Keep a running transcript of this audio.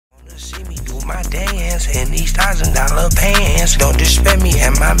dance in these $1,000 pants. Don't disrespect me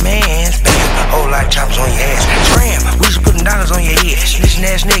and my mans. Bam, whole lot of choppers on your ass. Scram, we just putting dollars on your head. Snitching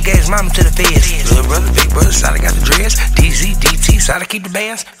ass nigga gave his mama to the feds. Little brother, big brother, Sada got the dreads. DZ, DT, Sada keep the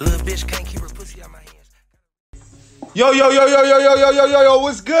bands. Little bitch can't keep her pussy out my hands. Yo,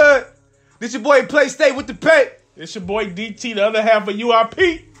 what's good? This your boy Play State with the pay. It's your boy DT, the other half of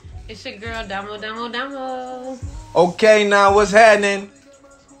UIP. It's your girl Damo. Okay, now what's happening?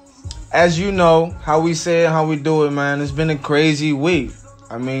 As you know, how we say it, how we do it, man. It's been a crazy week.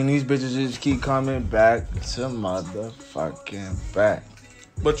 I mean, these bitches just keep coming back to motherfucking back.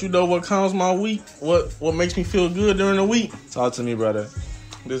 But you know what calms my week? What makes me feel good during the week? Talk to me, brother.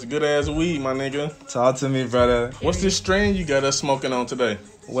 This good ass weed, my nigga. Talk to me, brother. What's this strain you got us smoking on today?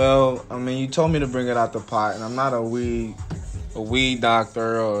 Well, I mean, you told me to bring it out the pot, and I'm not a weed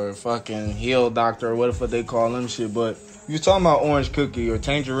doctor or a fucking heel doctor or what the fuck they call them shit, but you was talking about orange cookie or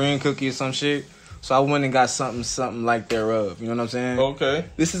tangerine cookie or some shit, so I went and got something like thereof, you know what I'm saying? Okay.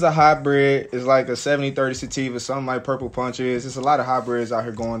 This is a hybrid. It's like a 70-30 sativa, something like Purple Punch is. There's a lot of hybrids out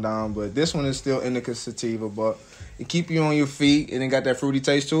here going down, but this one is still indica sativa, but it keep you on your feet, and it got that fruity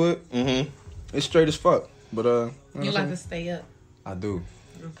taste to it. Mm-hmm. It's straight as fuck, but You like to stay up. I do.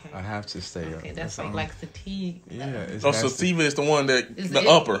 Okay. I have to stay up. Okay, that's like fatigue. Yeah. Sativa is the one that It's the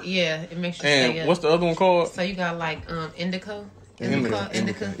upper. Yeah, it makes you And stay up. what's the other one called? So you got like indica.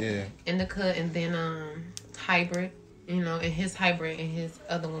 Indica. Yeah. Indica, and then hybrid. You know, and his hybrid and his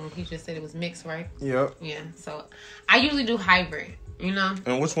other one, he just said it was mixed, right? Yep. Yeah. So I usually do hybrid. You know.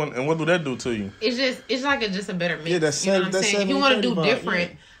 And which one? And what do that do to you? It's like just a better mix. Yeah, that's you know what I'm saying. If you want to do 70-30 different.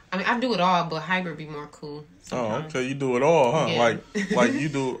 yeah. I mean, I do it all, but hybrid be more cool. Sometimes. Oh, okay. You do it all, huh? Yeah. Like you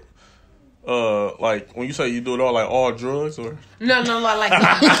do. Like when you say you do it all, like all drugs, or No, like so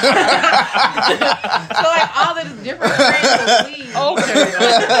like all of the different kinds of weed.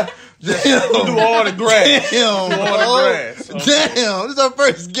 okay. You do all the grass. Damn, do all the grass. Okay. Damn, this is our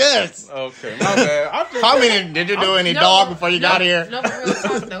first guest. Okay, my bad. How many did you do any dog before you got here? No, for real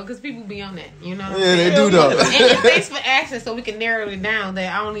talk though, because people be on that, you know. Yeah, they do though. And thanks for asking, so we can narrow it down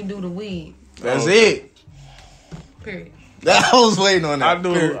that I only do the weed. That's it. Period. I was waiting on that.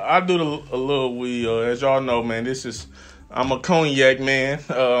 I do a little weed. As y'all know, man, I'm a cognac man.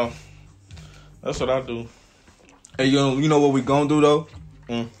 That's what I do. Hey, you know what we gonna do though?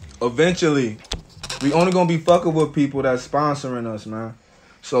 Eventually, we only gonna be fucking with people that's sponsoring us, man.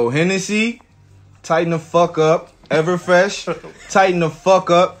 So Hennessy, tighten the fuck up. Everfresh, tighten the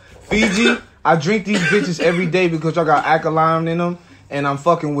fuck up. Fiji, I drink these bitches every day because y'all got alkaline in them, and I'm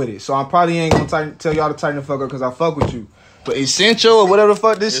fucking with it. So I probably ain't gonna tell y'all to tighten the fuck up because I fuck with you. But Essential or whatever the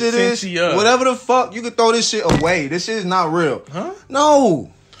fuck this shit is, whatever the fuck, you can throw this shit away. This shit is not real. Huh?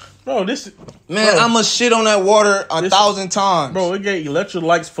 No. Bro, Man, I'ma shit on that water 1,000 times. Bro, it got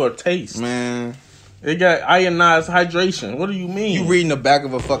electrolytes for a taste. Man. It got ionized hydration. What do you mean? You reading the back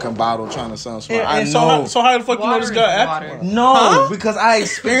of a fucking bottle trying to sound smart. I and know. So how the fuck Water you know this got water. alkaline? No, because I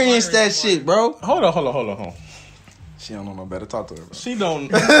experienced that shit, bro. Hold on. She don't know no better. Talk to her, bro. She don't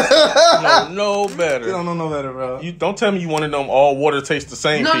know no better. You don't know no better, bro. You don't tell me you one of them all water tastes the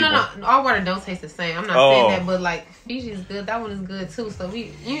same people. No. All water don't taste the same. I'm not saying that, but like Fiji is good. That one is good too. So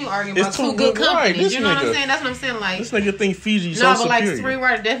you arguing about It's two too good good, right. companies. This You know what I'm nigga- saying? That's what I'm saying. Like This nigga think Fiji's no, so but like superior. spring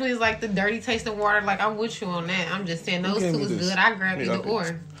water definitely is like the dirty tasting water. Like I'm with you on that. I'm just saying those gave two me is this? good. I grab Yeah, either okay.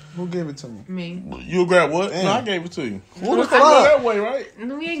 or. Who gave it to me? Me. You grab what? Damn. No, I gave it to you. Who the Let's go fuck? that way, right?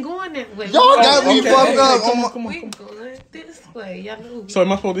 No, we ain't going that way. Y'all got me okay. fucked up. Come on on, We going this way. Y'all know. So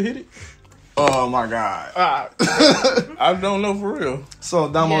am I supposed to hit it? Oh my god. I don't know for real. So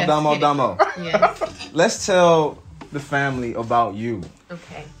Damo. Yes. Let's tell the family about you.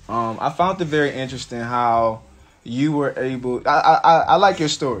 Okay. I found it very interesting how you were able. I like your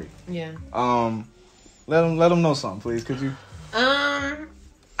story. Yeah. Let them know something, please. Could you?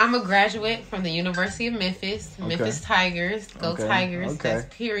 I'm a graduate from the University of Memphis. Memphis Tigers. Go Okay. Tigers. Okay.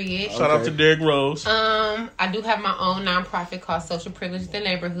 That's period. Shout out to Derrick Rose. I do have my own nonprofit called Social Privilege the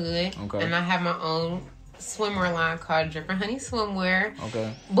Neighborhood. Okay. And I have my own swimwear line called Drip and Honey Swimwear.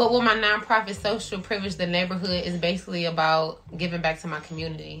 Okay. But with my nonprofit Social Privilege the Neighborhood is basically about giving back to my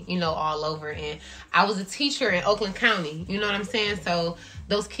community, you know, all over. And I was a teacher in Oakland County, you know what I'm saying? So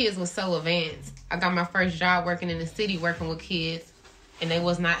those kids were so advanced. I got my first job working in the city working with kids, and they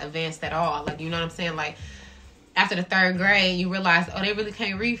was not advanced at all. Like, you know what I'm saying? Like, after the third grade, you realize, oh, they really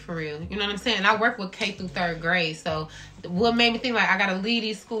can't read for real. You know what I'm saying? I work with K through third grade. So what made me think, like, I got to leave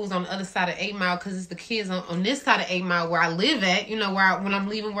these schools on the other side of 8 Mile because it's the kids on this side of 8 Mile where I live at, you know, when I'm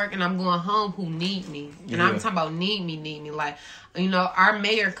leaving work and I'm going home who need me. And I'm talking about need me. Like, you know, our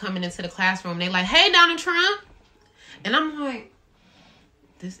mayor coming into the classroom, they like, hey, Donald Trump. And I'm like,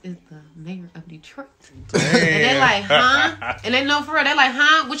 this is the mayor of Detroit. Damn. And they like, huh? And they know for real. They like,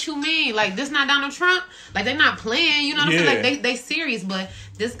 huh? What you mean? Like, this not Donald Trump? Like, they not playing. You know what I'm saying? Like, they serious. But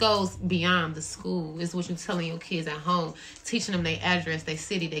this goes beyond the school. It's what you're telling your kids at home. Teaching them their address, their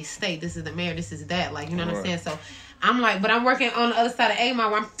city, their state. This is the mayor. This is that. Like, you know what I'm saying? So, I'm like, but I'm working on the other side of 8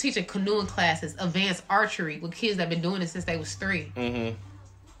 Mile where I'm teaching canoeing classes, advanced archery with kids that been doing it since they was 3. Mm-hmm.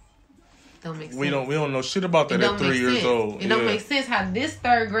 Don't make sense. We don't know shit about that at 3 years old. It don't make sense how this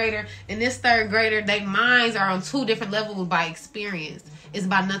third grader and this third grader, their minds are on 2 different levels by experience. It's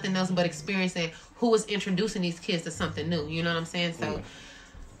by nothing else but experiencing who is introducing these kids to something new. You know what I'm saying? So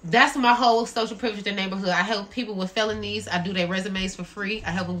that's my whole social privilege in the neighborhood. I help people with felonies. I do their resumes for free. I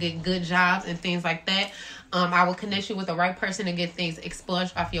help them get good jobs and things like that. I will connect you with the right person to get things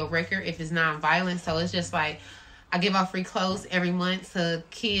expunged off your record if it's non-violent. So it's just like, I give out free clothes every month to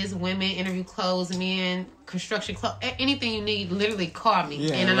kids, women, interview clothes, men, construction clothes, anything you need. Literally call me,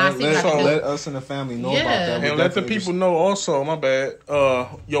 Yeah, and I see what I can do. let us and the family know about that. And let the people know also. My bad.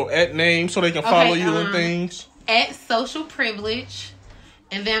 Your at name so they can follow you and things. At Social Privilege,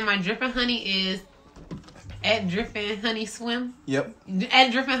 and then my Drippin' Honey is at Drippin' Honey Swim. Yep.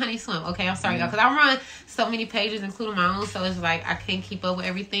 At Drippin' Honey Swim. Okay, I'm sorry, y'all, because I run so many pages, including my own, so it's like I can't keep up with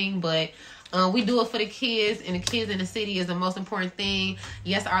everything, but. We do it for the kids, and the kids in the city is the most important thing.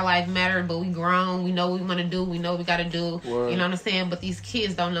 Yes, our life matters, but we grown. We know what we want to do. We know what we got to do. Word. You know what I'm saying? But these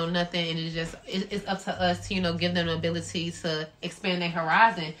kids don't know nothing, and it's up to us to, give them the ability to expand their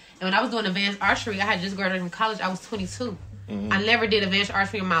horizon. And when I was doing advanced archery, I had just graduated from college. I was 22. I never did advanced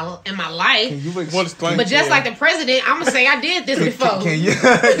archery in my life. Can you explain? But just like the president, I'm gonna say I did this before. Can you?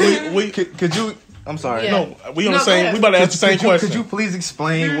 Could you? I'm sorry. Yeah. No, we on the same. We about to ask the same question. Could you please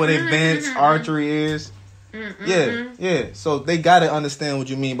explain what advanced archery is? Yeah. So they gotta understand what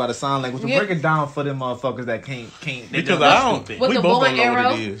you mean by the sign language. Yeah. Break it down for them motherfuckers that can't. Because I don't. With We the both bow don't and know arrow,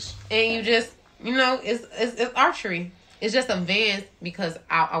 what it is. and you just, it's archery. It's just advanced because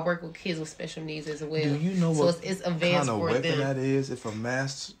I work with kids with special needs as well. Do you know so what it's advanced kind of for weapon them. that is? If a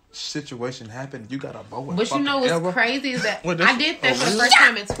mass situation happened, you got a bow and But you know what's arrow? crazy is that What, I did that for the first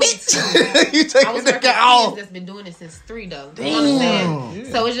time at 22. You take I was the working with off. kids that's been doing it since 3 though. You know what I'm saying?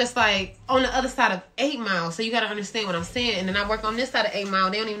 So it's just like on the other side of 8 Mile. So you got to understand what I'm saying. And then I work on this side of 8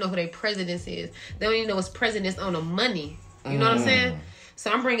 Mile. They don't even know who their president is. They don't even know what's presidents on the money. You know what I'm saying? So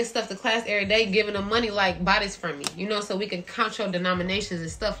I'm bringing stuff to class every day, giving them money like buy this from me, so we can count your denominations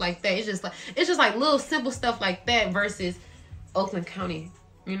and stuff like that. It's just like little simple stuff like that versus Oakland County.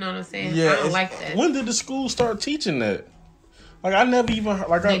 You know what I'm saying? Yeah, I don't like that. When did the school start teaching that? Like I never even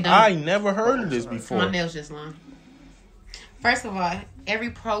They never heard of this before. My nails just long. First of all, every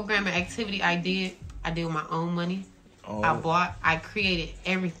program and activity I did with my own money. I created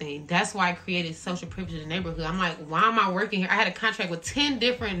everything. That's why I created Social Privilege in the Neighborhood. I'm like, why am I working here? I had a contract with 10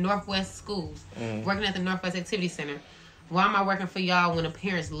 different Northwest schools, working at the Northwest Activity Center. Why am I working for y'all when the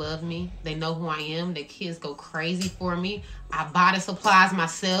parents love me? They know who I am. The kids go crazy for me. I buy the supplies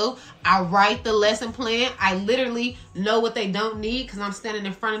myself. I write the lesson plan. I literally know what they don't need because I'm standing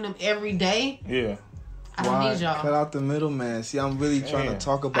in front of them every day. Yeah. I don't need y'all. Cut out the middleman. See, I'm really trying to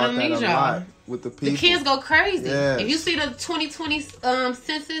talk about that a lot with the people. The kids go crazy. Yes. If you see the 2020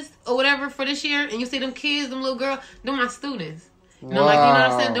 census or whatever for this year, and you see them kids, them little girls, they're my students. You know what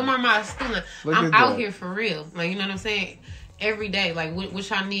I'm saying? Them are my students. I'm out here for real. Like, you know what I'm saying? Every day, like,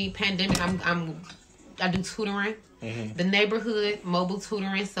 which I need. Pandemic, I do tutoring. The neighborhood mobile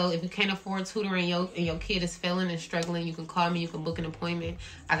tutoring. So if you can't afford tutoring and your kid is failing and struggling, you can call me. You can book an appointment.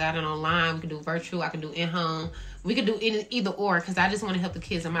 I got it online. We can do virtual. I can do in-home. We can do either or because I just want to help the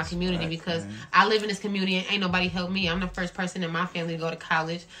kids in my community because I live in this community and ain't nobody help me. I'm the first person in my family to go to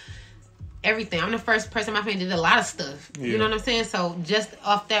college. Everything. I'm the first person in my family that did a lot of stuff. You know what I'm saying? So just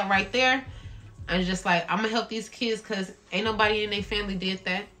off that right there, I'm just like, I'm going to help these kids because ain't nobody in their family did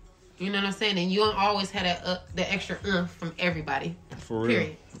that. You know what I'm saying? And you don't always have that extra from everybody. For real.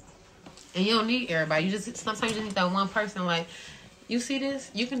 Period. And you don't need everybody. Sometimes you just need that one person like, you see this?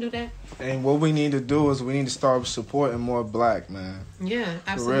 You can do that. And what we need to do is we need to start supporting more black, man. Yeah,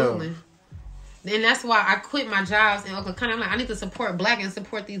 absolutely. And that's why I quit my jobs in Oakland County. I'm like, I need to support black and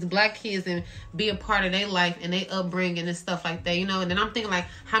support these black kids and be a part of their life and their upbringing and stuff like that, And then I'm thinking like,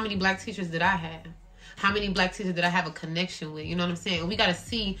 how many black teachers did I have? How many black teachers did I have a connection with? You know what I'm saying? We got to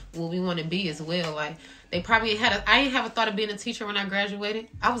see what we want to be as well. Like, they probably I didn't have a thought of being a teacher when I graduated.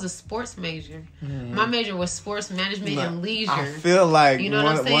 I was a sports major. My major was sports management and leisure. I feel like you know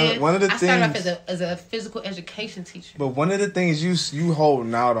what I'm saying? one of the I things. started off as a physical education teacher. But one of the things you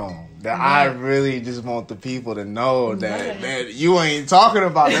holding out on that I really just want the people to know that you ain't talking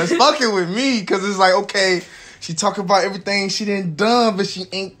about that's fucking with me because it's like, okay, She talk about everything she done done, but she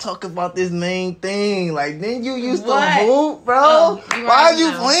ain't talk about this main thing. Like, then you used to hoop, bro. Oh, why are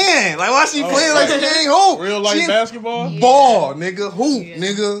you playing? Like, why she playing like she ain't hoop? Real life basketball? Ball, nigga. Hoop,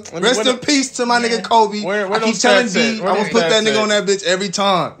 nigga. Rest in peace to my nigga Kobe. Where I keep telling D, I'm gonna put that nigga on that bitch every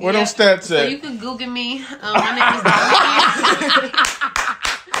time. Where them stats at? So you can Google me. My name is Dominique.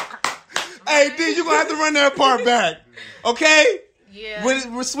 Hey, D, you gonna have to run that part back. Okay? Yeah.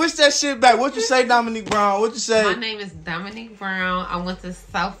 When switch that shit back. What you say, Dominique Brown? What you say? My name is Dominique Brown. I went to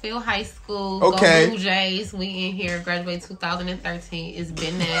Southfield High School. Okay. Go Blue Jays. We in here. Graduated 2013. It's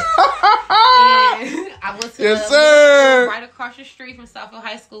been that. And I went to yes, sir. right across the street from Southfield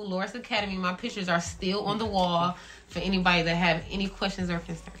High School, Loris Academy. My pictures are still on the wall for anybody that have any questions or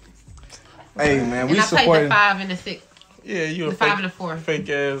concerns. Hey, man, we and I supporting. played the 5 and the 6. Yeah, you a The 5 and the 4. fake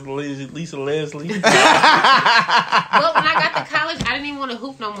ass Lisa Leslie. But when I got to college, I didn't even want to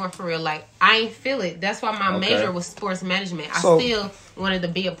hoop no more for real. Like, I ain't feel it. That's why my major was sports management. I still wanted to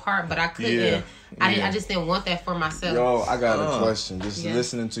be a part, but I couldn't. Yeah. I just didn't want that for myself. Yo, I got a question. Just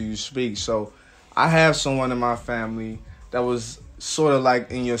listening to you speak. So, I have someone in my family that was sort of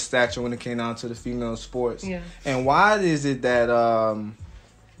like in your stature when it came down to the female sports. Yeah. And why is it that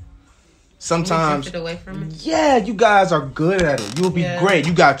sometimes, drifted away from it? yeah, you guys are good at it. You'll be great.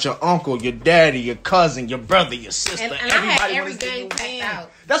 You got your uncle, your daddy, your cousin, your brother, your sister. And I had every wanna see game you packed win.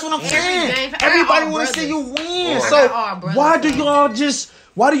 out. That's what I'm Every saying. game- Everybody all want to see you brothers. win. I So got all brothers,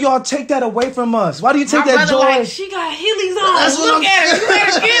 why do y'all take that away from us? Why do you take My that brother joy? like, she got Heelys on. That's what Look I'm at her. You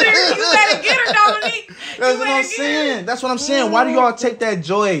better saying. get her. You better get her, Dominique. That's what I'm saying. That's what I'm saying. Why do y'all take that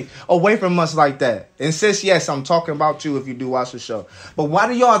joy away from us like that? And sis, yes, I'm talking about you if you do watch the show. But why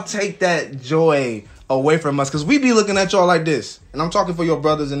do y'all take that joy away from us? Because we be looking at y'all like this. And I'm talking for your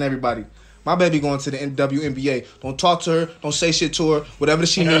brothers and everybody. My baby going to the WNBA. Don't talk to her. Don't say shit to her. Whatever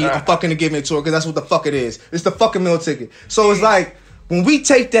she needs, I'm fucking giving it to her because that's what the fuck it is. It's the fucking meal ticket. So it's like, when we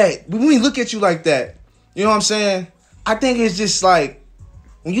take that, when we look at you like that, you know what I'm saying? I think it's just like,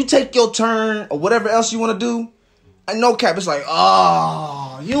 when you take your turn or whatever else you want to do, I know Cap, it's like,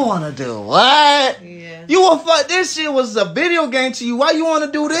 oh, you want to do what? Yeah. You want fuck, this shit was a video game to you. Why you want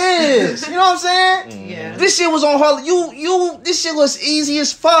to do this? You know what I'm saying? Yeah. This shit was on her. This shit was easy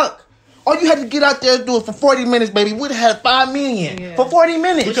as fuck. All you had to get out there and do it for 40 minutes, baby. We'd have had 5 million for 40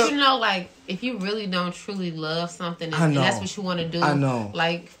 minutes. But you know, like, if you really don't truly love something and that's what you want to do, I know.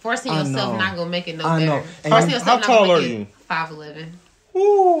 Like, forcing yourself not gonna make it no I know. better. And Forcing yourself how not tall gonna are make you? it 5'11".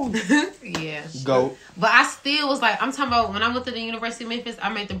 Woo. Yeah. Go. But I still was like, I'm talking about when I went to the University of Memphis, I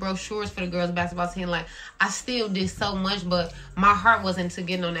made the brochures for the girls basketball team. Like, I still did so much, but my heart wasn't to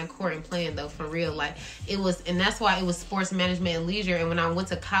getting on that court and playing, though, for real. Like, it was, and that's why it was sports management and leisure. And when I went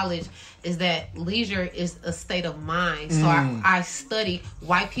to college, is that leisure is a state of mind. So I studied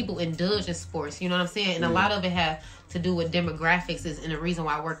why people indulge in sports, you know what I'm saying? And a lot of it had to do with demographics, and the reason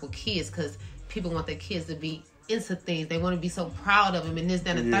why I work with kids, because people want their kids to be into things. They want to be so proud of them and this,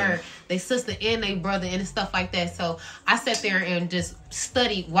 that, and the third. They sister and they brother and stuff like that. So I sat there and just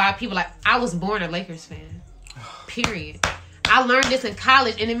studied why people, like, I was born a Lakers fan. Period. I learned this in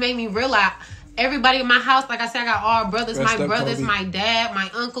college and it made me realize everybody in my house, like I said, I got all brothers, my brothers, Kobe. my dad, my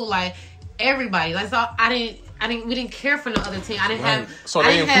uncle, like everybody. Like, so we didn't care for no other team. I didn't have. So I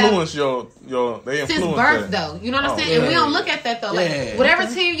they didn't have- influence they influence since birth, that. though, you know what I'm saying. And we don't look at that though. Like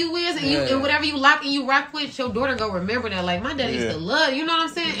whatever team you is, and you and whatever you lock and you rock with, your daughter go remember that. Like my daddy used to love, you know what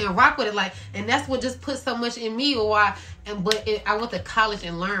I'm saying, and rock with it. Like, and that's what just put so much in me. Or why? I went to college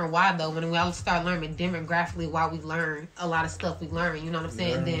and learned why though. When we all start learning demographically, why we learn a lot of stuff we learn. You know what I'm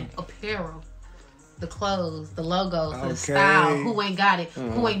saying. And then apparel. The clothes, the logos, the style, who ain't got it,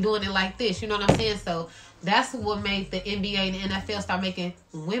 who ain't doing it like this, you know what I'm saying? So that's what made the NBA and the NFL start making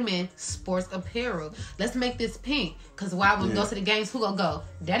women sports apparel. Let's make this pink, because while we go to the games, who gonna go?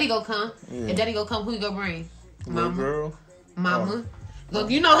 Daddy go come. If Daddy go come, who you gonna bring? Little girl. Mama. Look,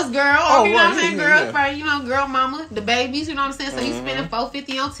 you know his girl. You know what I'm saying? Girls, right? You know, girl, mama, the babies, you know what I'm saying? So you spending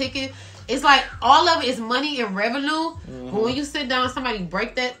 $450 on tickets. It's like all of it is money and revenue. But when you sit down, somebody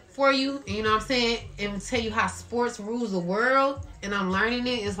break that for you, and you know what I'm saying, and tell you how sports rules the world, and I'm learning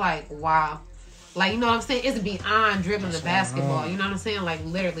it, it's like, wow. Like, you know what I'm saying? It's beyond dribbling the basketball. You know what I'm saying? Like,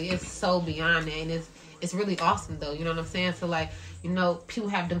 literally, it's so beyond that. And it's really awesome, though. You know what I'm saying? So, like, you know, people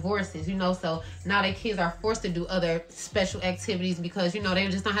have divorces, you know, so now their kids are forced to do other special activities because, you know, they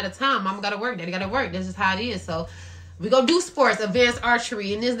just don't have the time. Mama got to work. Daddy got to work. That's just how it is. So, we go do sports, advanced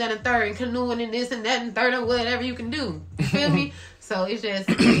archery, and this, that, and third, and canoeing, and this, and that, and third, and whatever you can do. You feel me? So, it's just,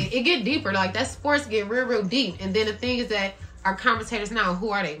 it get deeper. Like, that sports get real, real deep. And then the thing is that our commentators now, who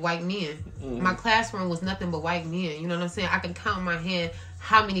are they? White men. My classroom was nothing but white men. You know what I'm saying? I can count on my hand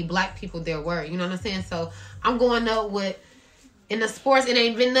how many black people there were. You know what I'm saying? So I'm going up with, in the sports, it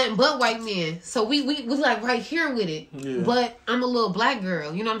ain't been nothing but white men. So we like right here with it. Yeah. But I'm a little black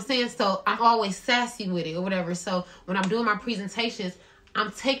girl. You know what I'm saying? So I'm always sassy with it or whatever. So when I'm doing my presentations, I'm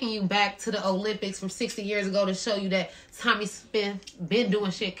taking you back to the Olympics from 60 years ago to show you that Tommy Smith been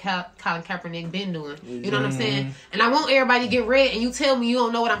doing shit Colin Kaepernick been doing. You know what I'm saying? And I want everybody to get red and you tell me you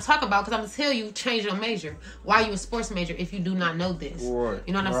don't know what I'm talking about because I'm going to tell you change your major. Why you a sports major if you do not know this? Right.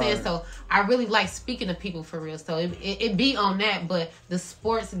 You know what I'm saying? So I really like speaking to people for real. So it be on that, but the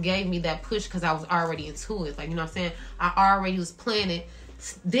sports gave me that push because I was already into it. Like, you know what I'm saying? I already was playing it.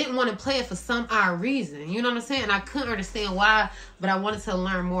 Didn't want to play it for some odd reason. You know what I'm saying? And I couldn't understand why, but I wanted to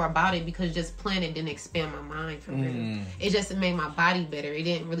learn more about it because just playing it didn't expand my mind for real. It just made my body better. It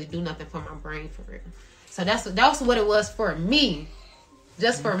didn't really do nothing for my brain for real. So that's what it was for me.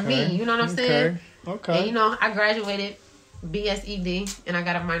 Just for me. You know what I'm saying? Okay. And you know, I graduated BSED and I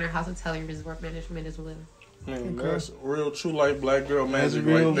got a minor hospitality resort management as well. Man, that's real true life black girl magic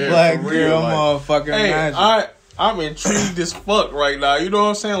real right there. Black girl motherfucking magic. I'm intrigued as fuck right now. You know what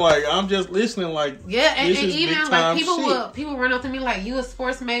I'm saying? Like, I'm just listening like, yeah, and this is even big like time people run up to me like, you a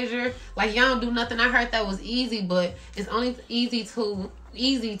sports major, like y'all don't do nothing. I heard that was easy, but it's only easy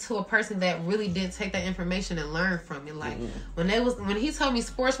to a person that really did take that information and learn from it. Like when he told me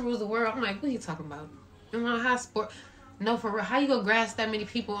sports rules the world, I'm like, what are you talking about? I don't know how sport. No, for real. How you gonna grasp that many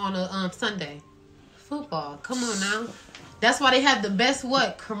people on a Sunday? Football. Come on now. That's why they have the best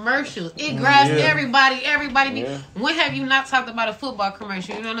commercials. It grabs everybody. Yeah. When have you not talked about a football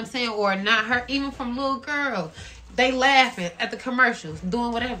commercial? You know what I'm saying? Or not heard, even from little girls. They laughing at the commercials,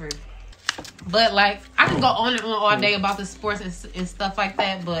 doing whatever. But like, I can go on and on all day about the sports and stuff like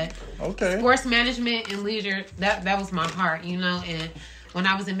that. But sports management and leisure, that was my heart, you know. And when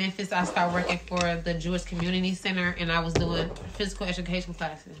I was in Memphis, I started working for the Jewish Community Center, and I was doing physical education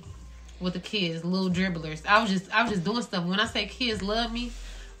classes with the kids, little dribblers. I was just doing stuff. When I say kids love me,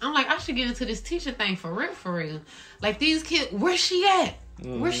 I'm like, I should get into this teacher thing for real. Like these kids, where's she at?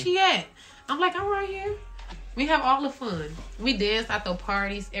 Where's she at? I'm like, I'm right here. We have all the fun. We dance, I throw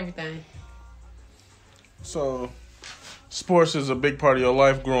parties, everything. So, sports is a big part of your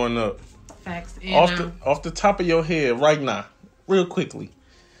life growing up. Facts. And, off the top of your head right now, real quickly,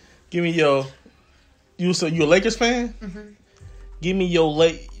 give me your. You a Lakers fan? Mm-hmm. Give me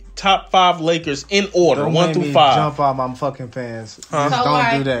your top 5 Lakers in order, 1 through 5. Jump out my fucking fans. Huh? Just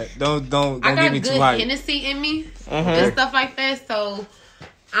don't do that. Don't get me too hyped. I got good Hennessy in me and stuff like that. So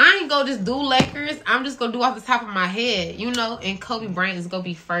I ain't gonna just do Lakers. I'm just gonna do off the top of my head, you know. And Kobe Bryant is gonna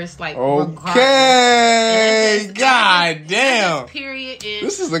be first, like okay. God damn. Period. And,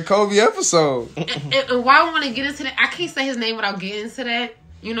 this is the Kobe episode. And why I want to get into that? I can't say his name without getting into that.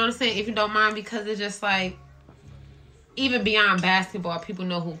 You know what I'm saying? If you don't mind, because it's just like, even beyond basketball, people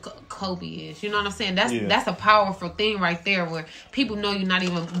know who Kobe is. You know what I'm saying? That's a powerful thing right there, where people know you're not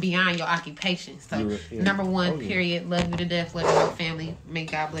even beyond your occupation. So, number 1, period. Love you to death. Love your family. May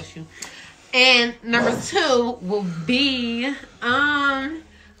God bless you. And number 2 will be who's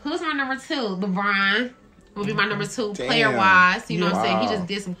my number 2? LeBron will be my number 2 player wise. You know what I'm saying? He just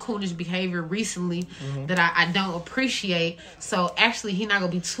did some coolish behavior recently that I don't appreciate. So actually, he not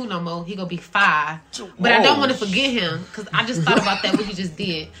gonna be 2 no more. He gonna be 5. But I don't want to forget him because I just thought about that what he just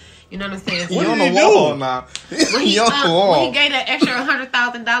did. You know what I'm saying? What on the wall now? When he gave that extra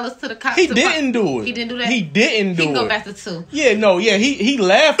 $100,000 to the cops, he didn't do it. He didn't do that. He didn't do it. He can go back to 2. Yeah, no, yeah. He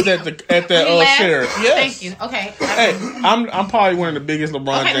laughed at that sheriff. Yes. Thank you. Okay. Hey, I'm probably one of the biggest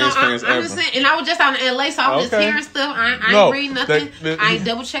LeBron James fans ever. I'm just saying, and I was just out in LA, so I was just hearing stuff. I ain't read nothing. I ain't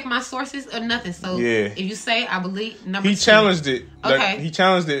double check my sources or nothing. So if you say, I believe number 2. He challenged it. Okay. He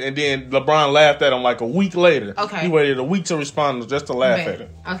challenged it, and then LeBron laughed at him like a week later. Okay. He waited a week to respond just to laugh at him.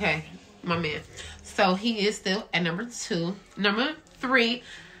 Okay. My man. So he is still at number 2. Number 3.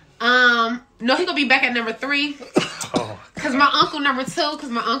 No, he gonna be back at number 3. Cause my uncle number 2. Cause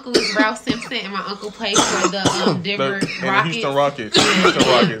my uncle is Ralph Simpson, and my uncle played for the Denver Rockets. Houston Rockets. Houston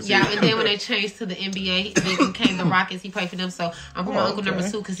Rockets. Yeah, and then when they changed to the NBA, they became the Rockets. He played for them. So I'm putting my uncle number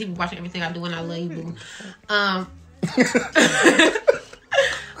 2 because he be watching everything I do, and I love you, boo.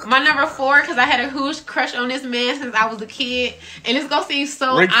 My number 4, because I had a huge crush on this man since I was a kid. And it's going to seem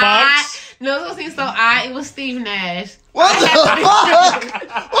so odd. No, it's going to seem so odd. It was Steve Nash. What the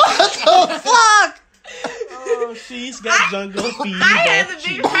fuck? What the fuck? Oh, she's got jungle fever. I had the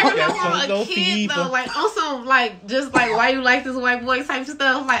biggest crush on a kid, though. Like, on some, like, just like, why you like this white boy type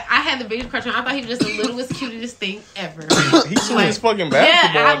stuff. Like, I had the biggest crush on him. I thought he was just the littlest, cutest thing ever. He's doing his fucking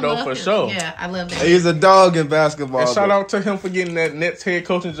basketball, though, for sure. Yeah, I love that. He's a dog in basketball. And shout out to him for getting that Nets head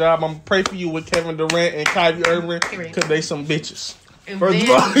coaching job. I'm going to pray for you with Kevin Durant and Kyrie Irving because they some bitches. And First then,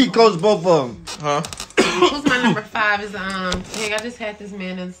 of all, he coached both of them. Huh? who's my number 5 is dang, I just had this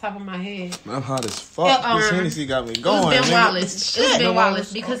man on the top of my head. I'm hot as fuck. This Hennessy got me going. It was Ben nigga. Wallace. It was Ben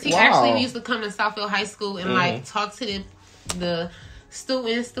Wallace because he Wow. actually used to come to Southfield High School and like talk to the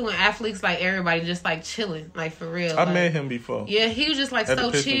student athletes, like everybody, just like chilling, like for real. I like, met him before. Yeah, he was just like At the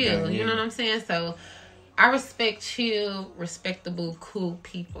so Pistol chill. game, You yeah. know what I'm saying? So I respect chill, respectable, cool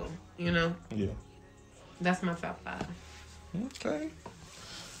people. You know, Yeah. that's my top 5. Okay.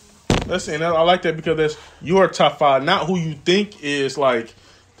 That's and I like that because that's your top 5, not who you think is like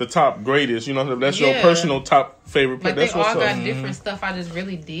the top greatest. You know, that's your Yeah. personal top favorite. Like That's they all what's got up. different stuff. I just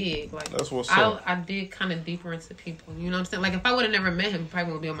really dig. Like That's what's up. I dig kind of deeper into people. You know what I'm saying? Like if I would have never met him, he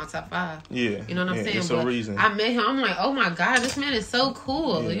probably wouldn't be on my top 5. Yeah. You know what I'm Yeah, saying? it's But a reason. I met him. I'm like, oh my god, this man is so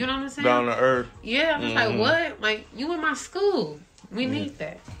cool. Yeah. You know what I'm saying? Down to earth. Yeah, I'm just like, what? Like you in my school? We need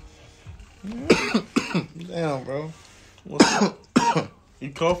that. Damn, bro. What's up?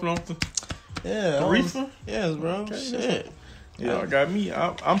 You coughing off the Yeah. The reefer? Yes, bro. Shit. Yeah, I got me.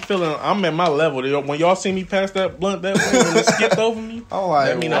 I'm feeling. I'm at my level. When y'all see me pass that blunt that way when it skipped over me, Oh, like,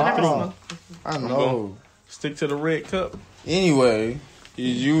 that mean I'm wow. through. I I'm know. going. Stick to the red cup. Anyway,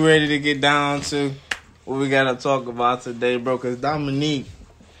 is you ready to get down to what we gotta talk about today, bro? Because Dominique,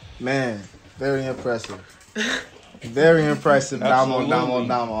 man, very impressive. Very impressive. Damo.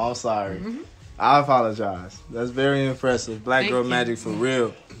 Absolutely. I'm sorry. I apologize. That's very impressive. Black Thank girl you. magic for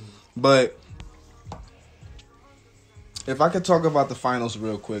real. But if I could talk about the finals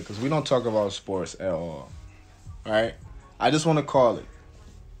real quick, because we don't talk about sports at all, right? I just want to call it.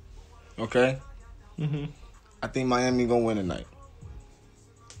 Okay? Mm-hmm. I think Miami gonna win tonight.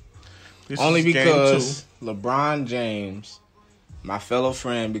 This Only is game because LeBron James, my fellow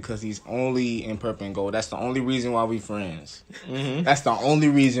friend, because he's only in purple and gold. That's the only reason why we friends. 2. Mm-hmm. That's the only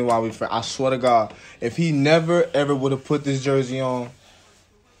reason why we friends. I swear to God, if he never ever would have put this jersey on,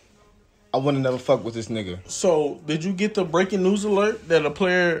 I would have never fucked with this nigga. So, did you get the breaking news alert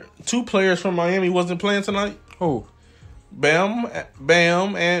that 2 players from Miami wasn't playing tonight? Who? Bam,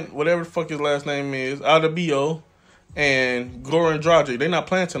 and whatever the fuck his last name is, Adebayo, and Goran Dragic. They not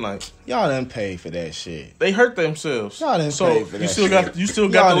playing tonight. Y'all didn't pay for that shit. They hurt themselves. Y'all didn't so pay for that you still shit. got you still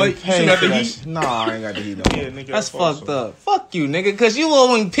got Y'all the didn't late. You still pay got for the that heat. shit. Nah, I ain't got the heat no more. Yeah, nigga, That's false. fucked up. Fuck you, nigga. Because you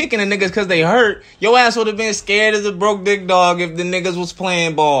wasn't picking the niggas because they hurt. Your ass would have been scared as a broke dick dog if the niggas was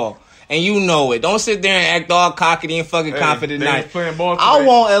playing ball. And you know it. Don't sit there and act all cocky and fucking confident. They Night. was playing ball I today.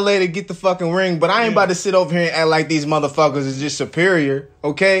 want LA to get the fucking ring, but I ain't about to sit over here and act like these motherfuckers is just superior,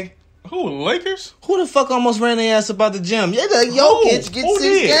 okay? Who, the Lakers? Who the fuck almost ran their ass about the gym? Yeah, the Jokic Who gets 6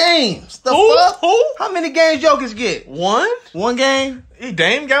 did? games. The Who? fuck? Who? How many games Jokic get? One? 1 game?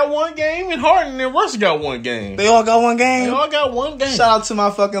 Dame got 1 game, and Harden and Russ got 1 game. They all got 1 game? They all got 1 game. Shout out to my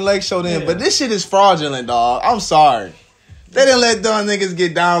fucking Lake Show then. Yeah. But this shit is fraudulent, dog. I'm sorry. They didn't let dumb niggas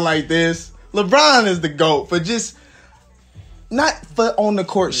get down like this. LeBron is the GOAT for just not for on the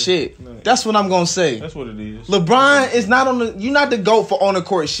court shit. That's what I'm gonna say. That's what it is. LeBron is not on the. You're not the GOAT for on the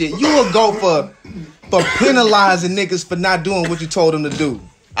court shit. You a GOAT for penalizing niggas for not doing what you told them to do.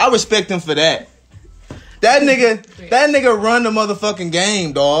 I respect him for that. That nigga run the motherfucking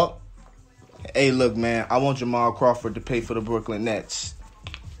game, dog. Hey, look, man. I want Jamal Crawford to pay for the Brooklyn Nets.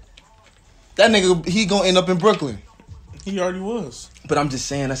 That nigga, he gonna end up in Brooklyn. He already was. But I'm just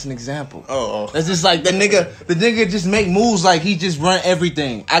saying that's an example. Oh. That's just like the nigga just make moves like he just run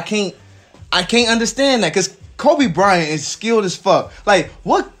everything. I can't understand that because Kobe Bryant is skilled as fuck. Like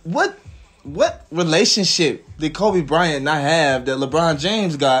what relationship did Kobe Bryant not have that LeBron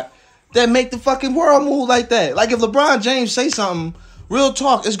James got that make the fucking world move like that? Like if LeBron James say something, real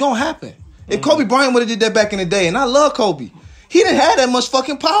talk, it's gonna happen. If Kobe Bryant would have did that back in the day, and I love Kobe, he didn't have that much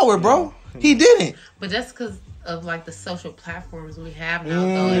fucking power, bro. He didn't. But that's because of like the social platforms we have now,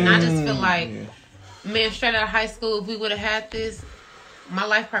 though. And I just feel like, man, straight out of high school, if we would have had this, my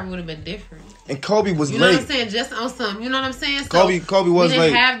life probably would have been different. And Kobe was You know late. what I'm saying? Just on some, you know what I'm saying? So Kobe was we late.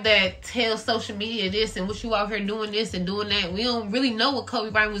 didn't have that tell social media this and what you out here doing this and doing that. We don't really know what Kobe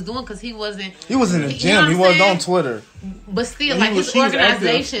Bryant was doing because he wasn't. He was in the you know gym. what He I'm wasn't saying? on Twitter. But still, He like was- his he was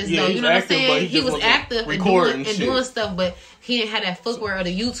organizations, active. Yeah, though, he you was know what I'm active, but saying? he He just was wasn't active and recording shit. doing stuff, but he didn't have that footwear or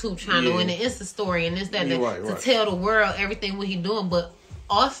the YouTube channel Yeah. and the Insta story and this, that, Yeah, that right, to right. tell the world everything what he doing. But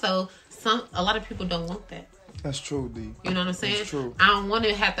also, a lot of people don't want that. That's true, D. You know what I'm saying? That's true. I don't want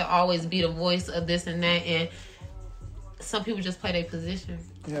to have to always be the voice of this and that. And some people just play their position.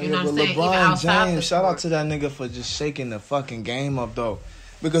 You know what I'm saying? Even LeBron outside the James, shout out sport. to that nigga for just shaking the fucking game up, though.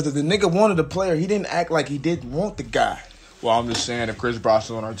 Because if the nigga wanted a player, he didn't act like he didn't want the guy. Well, I'm just saying if Chris Bosh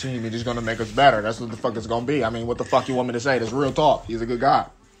is on our team, he's just going to make us better. That's what the fuck it's going to be. I mean, what the fuck you want me to say? That's real talk. He's a good guy.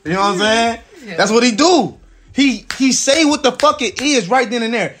 You know what I'm saying? Yeah. That's what he do. He say what the fuck it is right then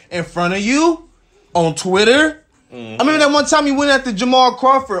and there in front of you on Twitter. I remember that one time he went after Jamal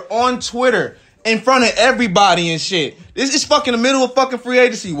Crawford on Twitter in front of everybody and shit. This is fucking the middle of fucking free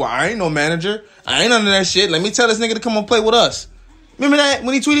agency. Well, I ain't no manager. I ain't none of that shit. Let me tell this nigga to come and play with us. Remember that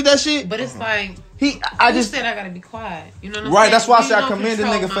when he tweeted that shit? But it's like I just said I gotta be quiet. You know what I'm right. saying? That's why I You say I don't commend the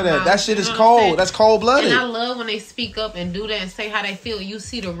control nigga my for that. mouth. That shit You is know what I'm saying? cold. That's cold blooded. And I love when they speak up and do that and say how they feel. You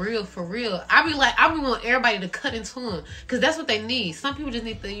see the real for real. I be want everybody to cut into them because that's what they need. Some people just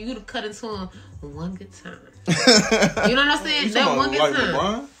need you to cut into them one good time. You know what I'm saying? That one good like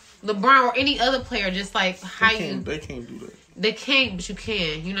time. LeBron or any other player, just like how they can't do that. They can't, but you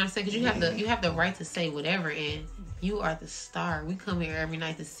can. You know what I'm saying? Because you have the right to say whatever, and you are the star. We come here every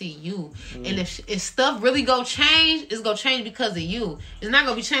night to see you. And if stuff really go change, it's gonna change because of you. It's not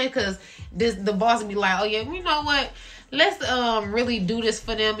gonna be changed because the boss will be like, oh yeah, you know what? Let's really do this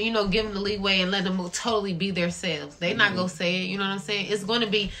for them. You know, give them the leeway and let them totally be themselves. They not gonna say it. You know what I'm saying? It's gonna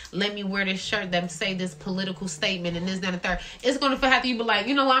be let me wear this shirt that say this political statement and this, that, and the third. It's gonna have to you be like,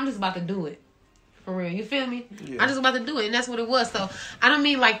 you know what? I'm just about to do it. For real, you feel me? Yeah. I'm just about to do it, and that's what it was. So I don't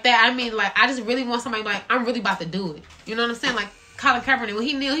mean like that. I mean like I just really want somebody like I'm really about to do it. You know what I'm saying? Like Colin Kaepernick when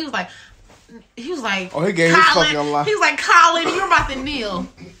he kneeled, he was like, oh, he gave Colin, his fucking life. He was like, Colin, you're about to kneel.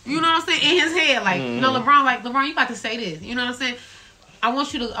 You know what I'm saying? In his head, like you know, LeBron, you about to say this. You know what I'm saying? I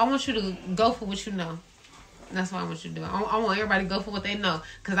want you to go for what you know. That's what I want you to do. I want everybody to go for what they know,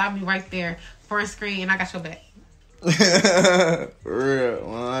 cause I'll be right there, front screen, and I got your back. Real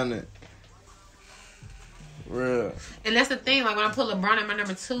 100. Real. And that's the thing, like when I put LeBron at my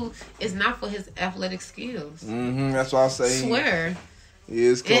number 2, it's not for his athletic skills. That's why I say. Swear. He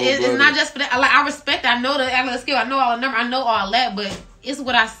is cold. It's not just for that. Like I respect that. I know the athletic skill. I know all the number. I know all that. But it's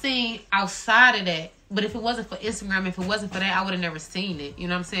what I seen outside of that. But if it wasn't for Instagram, if it wasn't for that, I would have never seen it. You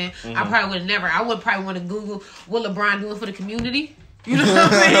know what I'm saying? I probably would have never. I would probably want to Google what LeBron doing for the community. You know what I'm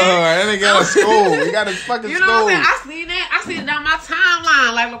saying? That nigga got a school. He got a fucking school. You know what I'm saying? I seen that. I seen it down my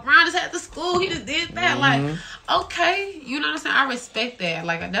timeline. Like LeBron just had the school. He just did that. Like, okay. You know what I'm saying? I respect that.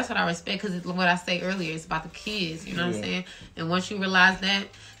 Like, that's what I respect because what I say earlier is about the kids. You know what I'm saying? And once you realize that,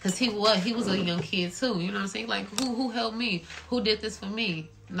 because he was a young kid too. You know what I'm saying? Like, who helped me? Who did this for me?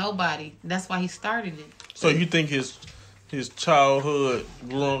 Nobody. That's why he started it. So you think his childhood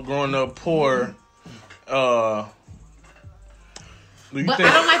growing up poor, But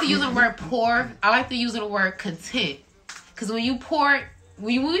I don't like to use the word poor. I like to use the word content. Because when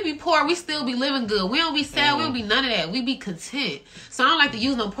we be poor, we still be living good. We don't be sad. We don't be none of that. We be content. So I don't like to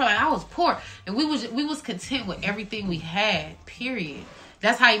use no poor. Like I was poor, and we was content with everything we had. Period.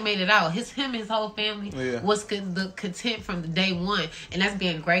 That's how he made it out. Him and his whole family was the content from the day one. And that's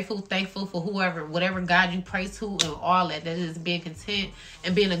being grateful, thankful for whatever God you pray to and all that. That is being content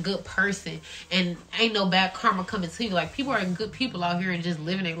and being a good person. And ain't no bad karma coming to you. Like, people are good people out here and just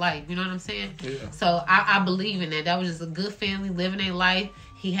living their life. You know what I'm saying? Yeah. So I believe in that. That was just a good family living their life.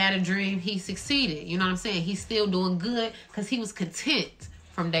 He had a dream. He succeeded. You know what I'm saying? He's still doing good because he was content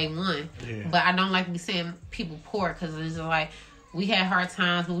from day one. Yeah. But I don't like to be saying people poor because it's like, we had hard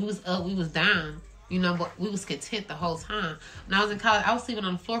times, but we was up, we was down, you know, but we was content the whole time. When I was in college, I was sleeping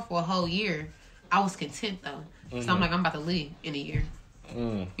on the floor for a whole year. I was content, though. So I'm like, I'm about to leave in a year.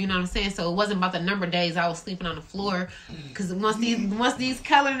 You know what I'm saying? So it wasn't about the number of days I was sleeping on the floor. Because once these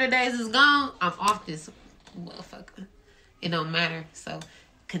calendar days is gone, I'm off this motherfucker. It don't matter. So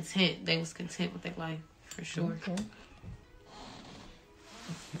content. They was content with their life, for sure. Okay.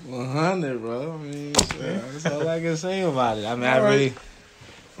 100, bro. I mean, that's all I can say about it. I mean, I really.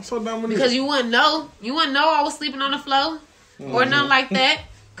 Because you wouldn't know. You wouldn't know I was sleeping on the floor or nothing like that.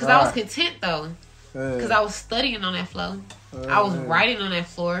 Because I was content, though. Because I was studying on that floor. I was writing on that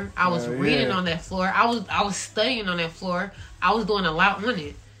floor. I was reading on that floor. I was studying on that floor. I was doing a lot on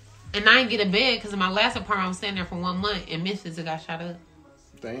it. And I didn't get a bed because in my last apartment, I was staying there for 1 month. In Memphis, it got shot up.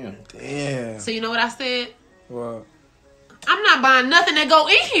 Damn. So you know what I said? What? I'm not buying nothing that go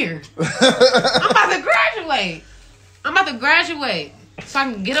in here. I'm about to graduate. So I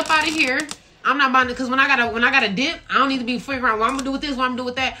can get up out of here. I'm not buying it because when I got a dip, I don't need to be figuring out what I'm gonna do with this, what I'm gonna do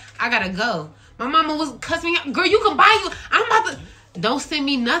with that. I gotta go. My mama was cussing me out. Girl, you can buy you. I'm about to. Don't send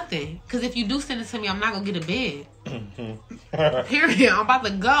me nothing. Because if you do send it to me, I'm not gonna get a bed. Period. I'm about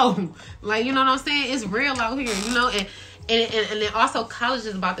to go. Like, you know what I'm saying? It's real out here, you know? And then also college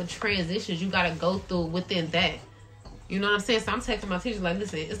is about the transitions you gotta go through within that. You know what I'm saying? So I'm texting my teachers like,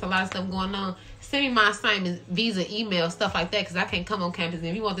 listen, it's a lot of stuff going on. Send me my assignments, visa, email, stuff like that, because I can't come on campus. And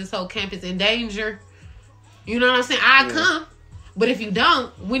if you want this whole campus in danger, you know what I'm saying? I come. But if you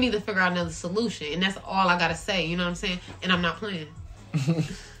don't, we need to figure out another solution. And that's all I got to say. You know what I'm saying? And I'm not playing.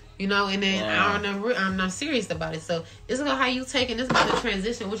 You You know, and then I'm not serious about it. So it's about how you take it. It's about the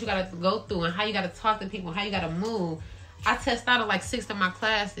transition, what you got to go through, and how you got to talk to people, how you got to move. I test out of like 6 of my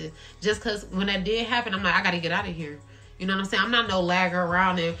classes just because when that did happen, I'm like, I got to get out of here. You know what I'm saying? I'm not no lagger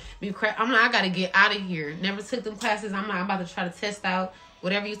around and be crap. I'm like, I got to get out of here. Never took them classes. I'm like, I'm about to try to test out.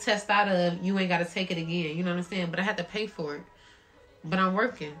 Whatever you test out of, you ain't got to take it again. You know what I'm saying? But I had to pay for it. But I'm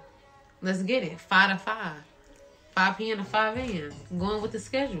working. Let's get it. 5 to 5. 5 p.m. to 5 a.m. Going with the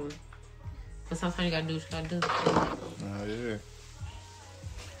schedule. But sometimes you got to do what you got to do. Oh,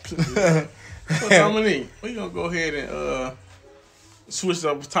 yeah. So Dominique, we gonna go ahead and switch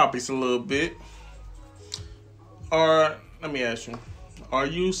up topics a little bit. Let me ask you: are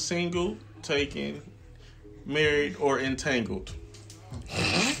you single, taken, married, or entangled?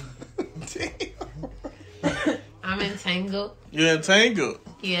 I'm entangled. You're entangled.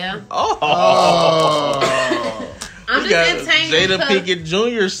 Yeah. Oh. I'm we just got entangled. Jada Pinkett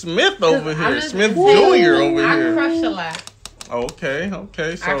Jr. Smith over here. Smith Jr. entangled. over I here. crush a lot. Okay.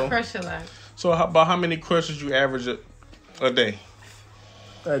 I crush a lot. So about how many crushes you average a day?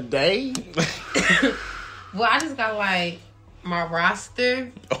 A day? Well, I just got like my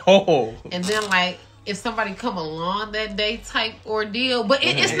roster, Oh. and then like if somebody come along that day type ordeal. But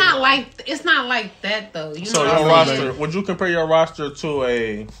it's not like that though. You know So what your I'm saying? roster, would you compare your roster to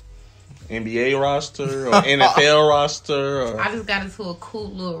a NBA roster or NFL roster or I just got into a cool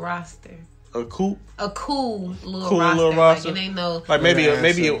little roster. a cool Little roster. roster? Like, it ain't no. like maybe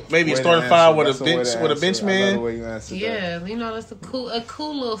a starting five with a bench man? Yeah, you know, that's a cool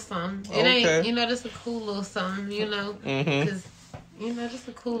little something. It Okay. ain't, you know, that's a cool little something, you know, Mhm. because you know, just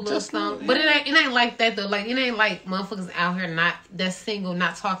a cool little something. But it ain't like that though. Like it ain't like motherfuckers out here that's single,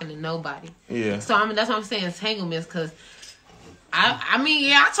 not talking to nobody. Yeah. So that's what I'm saying, entanglements, because I mean,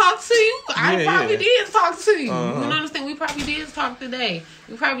 yeah, I talked to you. I Yeah, probably yeah. did talk to you. Uh-huh. You know what I'm saying? We probably did talk today.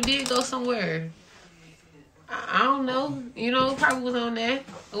 We probably did go somewhere. I don't know. You know, probably was on that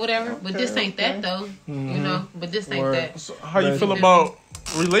or whatever. But this ain't that though. You know, but this ain't that. So how you feel about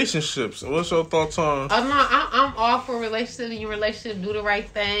relationships? What's your thoughts on? I'm all for relationship. Your relationship, do the right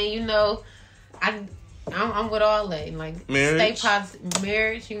thing. You know, I'm with all that. Like Marriage? stay positive.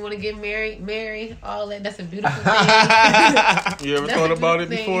 Marriage. You want to get married, all that. That's a beautiful thing. You ever That's thought a about it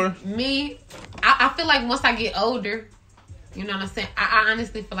beautiful before? thing. Me, I feel like once I get older, you know what I'm saying? I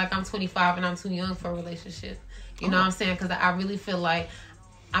honestly feel like I'm 25 and I'm too young for a relationship. You know what I'm saying? Because I really feel like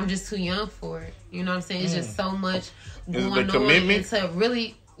I'm just too young for it. You know what I'm saying? It's just so much going on. commitment?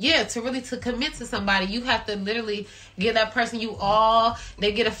 And to really commit to somebody, you have to literally give that person you all.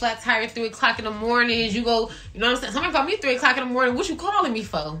 They get a flat tire at 3 o'clock in the morning. You go, you know what I'm saying? Somebody call me 3 o'clock in the morning. What you calling me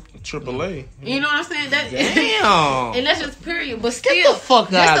for? AAA. You know what I'm saying? Damn. And that's just period. But still, the fuck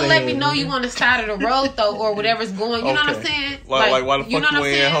just outta to let here, me know you on the side of the road though, or whatever's going. You know what I'm Okay. saying? Like, why the fuck you know what you I'm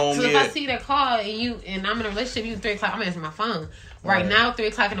ain't saying? at home So if yet? I see that call and I'm in a relationship, you 3 o'clock, I'm answering my phone. Right now, 3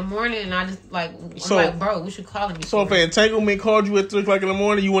 o'clock in the morning, and I just I'm like, bro, what you calling me? So if for? an entanglement called you at 3 o'clock in the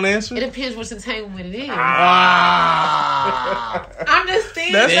morning, you wouldn't answer? It depends which entanglement it is. Ah. I'm just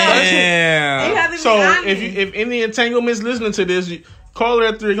saying. That's- though. Damn. You have to be So honest. if any entanglements listening to this, you call her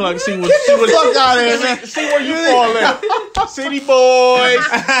at 3 o'clock. See what Fuck out of here, man. see where you fall at. City boys.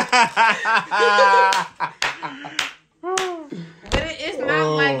 But it's not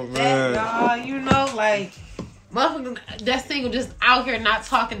like that, y'all. You know, like motherfuckers that's single just out here not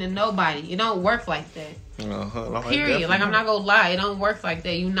talking to nobody. It don't work like that. Period. Like I'm not gonna lie, it don't work like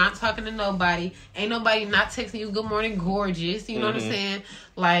that. You not talking to nobody. Ain't nobody not texting you good morning, gorgeous. You know what I'm saying?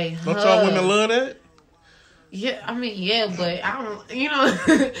 Like, Don't y'all women love that? Yeah, I mean, yeah, but I don't. You know,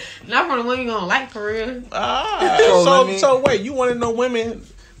 not from the women you gonna like for real. So wait, you want to know women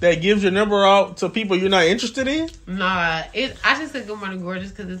that gives your number out to people you're not interested in? Nah, I just said good morning,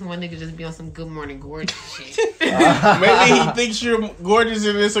 gorgeous because this one nigga just be on some good morning, gorgeous shit. Maybe he thinks you're gorgeous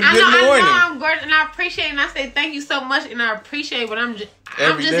and it's a good I morning. know I'm gorgeous, and I appreciate it, and I say thank you so much, and I appreciate it, but I'm just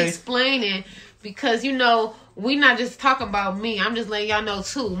day. explaining because, you know, we not just talking about me. I'm just letting y'all know,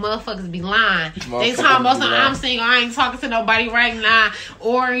 too. Motherfuckers be lying. They talking about something. I'm single. I ain't talking to nobody right now.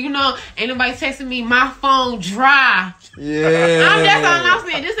 Or, you know, ain't nobody texting me. My phone dry. Yeah. That's all I'm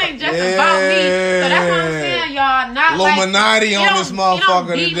saying. This ain't just about me. So that's what I'm saying, y'all. Not Illuminati like, on this it motherfucker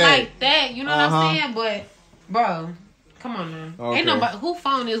don't be today. like that. You know what I'm saying? But, bro, come on now. Okay. Ain't nobody who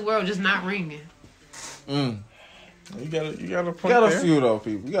phone in this world just not ringing. You got a point Got a there. few though,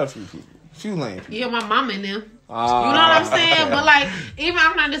 people. You got a few people. Few lame people. Yeah, my mama and them. You know Ah. what I'm saying? But like, even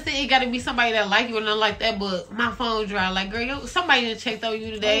I'm not just saying it got to be somebody that like you or nothing like that. But my phone dry. Like, girl, somebody didn't check on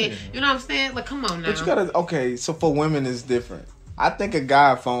you today. You know what I'm saying? Like, come on now. But you gotta, okay, so for women it's different. I think a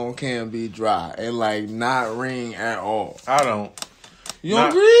guy phone can be dry and like not ring at all. I don't. You don't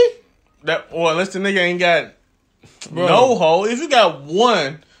agree? unless the nigga ain't got no hoe. If you got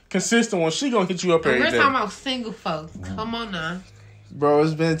one consistent one, she gonna hit you up every We're day. talking about single folks. Come on now. Bro,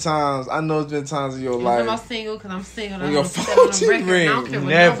 it's been times. I know it's been times in your I'm talking life. about single because I'm single. When I your don't step on phone a record. ring. I don't care what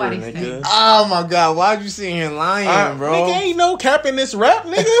Never, nobody nigga. says. Oh my God! Why'd you sit here lying, bro? Nigga, ain't no cap in this rap,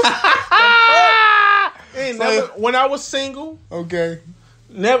 nigga. Ain't never, when I was single, Okay.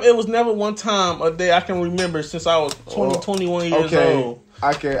 it was never one time a day I can remember since I was 21 years old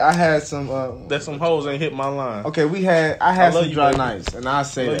Okay. I had some. that some hoes ain't hit my line. Okay, I had love some you, dry baby. nights, and I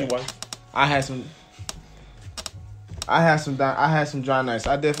say Love that you, wife. I had some dry nights.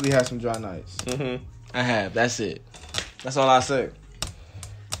 I definitely had some dry nights. Mm-hmm. I have. That's it. That's all I say.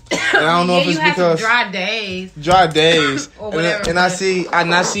 And I don't know Yeah, if it's you had because some dry days. dry days, Or whatever, and I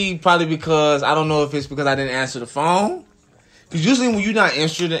but- see probably because I don't know if it's because I didn't answer the phone. Because usually when you're not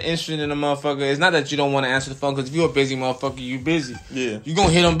interested in a motherfucker, it's not that you don't want to answer the phone. Because if you're a busy motherfucker, you busy. Yeah. You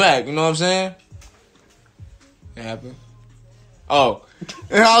gonna hit them back. You know what I'm saying? It happened. Oh,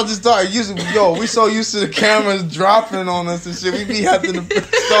 and I was just thought, we so used to the cameras dropping on us and shit. We be having to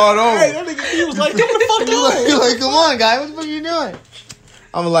start over. Hey, that nigga, he was like, come the fuck on. You're like, come on, guy. What the fuck you doing?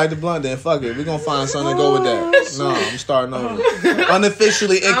 I'm gonna light the blunt then. Fuck it. We're gonna find something to go with that. No, I'm starting over.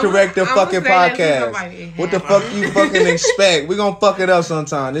 Unofficially incorrect the I'm fucking gonna say that to podcast. somebody. What the fuck you fucking expect? We gonna fuck it up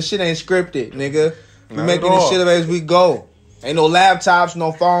sometime. This shit ain't scripted, nigga. We Not making at this all. shit up as we go. Ain't no laptops,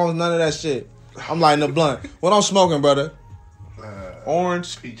 no phones, none of that shit. I'm lighting the blunt. What I'm smoking, brother?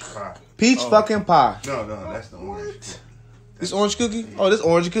 Orange. Peach pie. Peach fucking pie. No, that's the orange. This orange cookie? Oh, this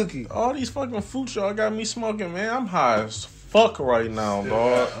orange cookie. All these fucking fruits y'all got me smoking, man. I'm high as fuck right now,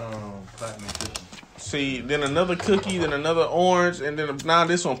 dog. Platinum cookie. See, then another cookie, then another orange, and then now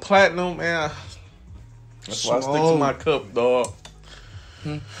this one platinum, man. That's why I stick to my cup, dog.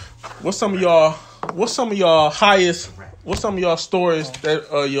 What's some of y'all stories that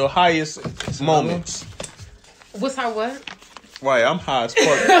are your highest moments? What's our what? Right, I'm high as fuck.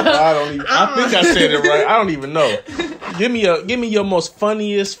 I think I said it right. I don't even know. Give me your most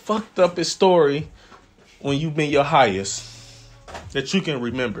funniest, fucked upest story when you've been your highest that you can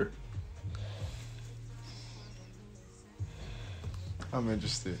remember. I'm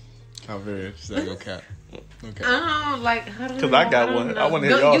interested. I'm very interested. I go cap. Okay. Like, how do Cause I got don't one. know. I want to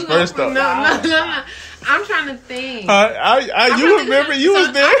hear y'all's you go- first though. No. I'm trying to think. You remember you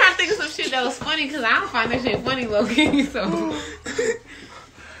was there? I'm trying to think of some shit that was funny because I don't find that shit funny, low key. So,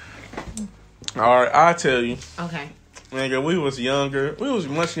 All right, I'll tell you. okay. Nigga, we was younger. We was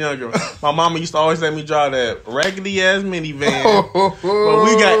much younger. My mama used to always let me drive that raggedy ass minivan. But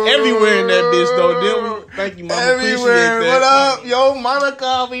we got everywhere in that bitch though. Then we thank you, mama. Everywhere. Appreciate What that. up? Yo,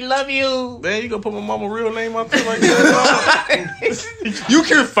 Monica, we love you. Man, you gonna put my mama real name out there like that? You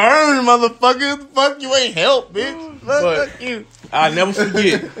confirmed, motherfucker. Fuck you ain't help, bitch. But- Fuck you. I'll never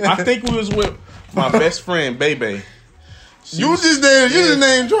forget. I think we was with my best friend, Bebe. You just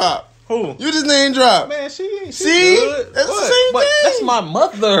name drop. Who? You just name drop. Man, she ain't. She See? good. That's the What? same But thing. that's my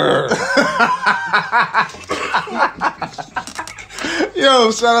mother.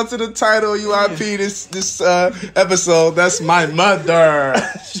 Yo, shout out to the title UIP this episode. That's my mother.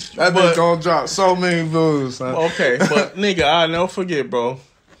 That bitch gonna drop so many views, son. Okay, but nigga, I'll never forget, bro.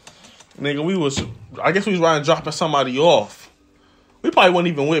 Nigga, I guess we was riding dropping somebody off. We probably wasn't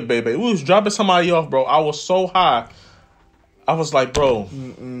even with Bebe. We was dropping somebody off, bro. I was so high. I was like, bro,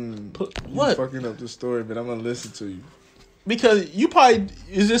 what? You fucking up the story, but I'm gonna listen to you. Because you probably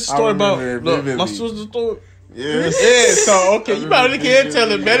is this I story about remember it look, vividly. my sister's story? Yes. Yeah, so okay, you probably can't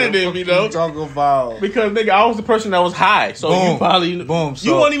tell it better than me though. Talk about. Because nigga, I was the person that was high, so Boom. you probably Boom. You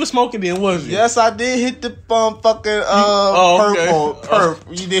So- weren't even smoking then, was you? Yes, I did hit the fucking okay. perp.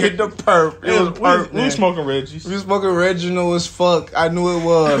 You did hit the perp. It was perp. we man. was smoking Reggie's. We was smoking Reginald as fuck. I knew it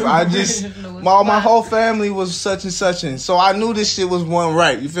was. I just my whole family was such and such, and so I knew this shit was one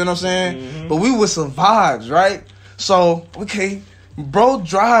right. You feel what I'm saying? Mm-hmm. But we was some vibes, right? So okay, bro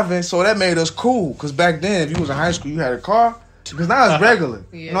driving, so that made us cool. Cause back then, if you was in high school, you had a car. Because now it's regular.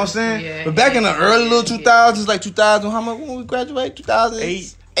 You know what I'm saying? Yeah, but back in the early little 2000s, like 2000, how much when we graduated?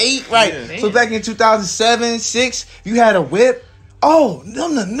 2008. 8, right? Yeah. So back in 2007, 6, you had a whip. Oh,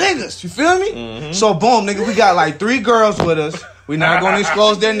 them the niggas. You feel me? Mm-hmm. So boom, nigga, we got like 3 girls with us. We not gonna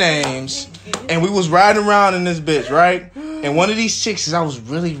disclose their names. And we was riding around in this bitch, right? And one of these chicks that I was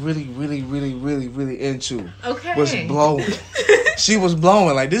really into was blowing. She was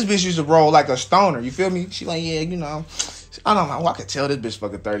blowing. Like this bitch used to roll like a stoner. You feel me? She like, yeah, you know. I don't know. I could tell this bitch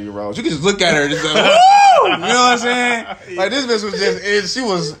fucking 30-year-old. You could just look at her and just like, woo! You know what I'm saying? Like this bitch was just, she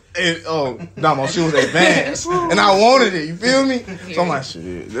was, Damo, she was advanced. And I wanted it. You feel me? So I'm like,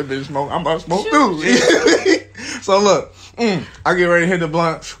 shit, that bitch smoke. I'm about to smoke too. So look, I get ready to hit the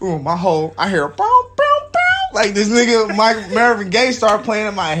blunt. Ooh, I hear boom, boom, boom. Like this nigga, Marvin Gaye started playing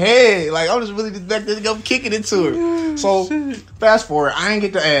in my head. Like I was really expecting to go kicking into it. So fast forward, I ain't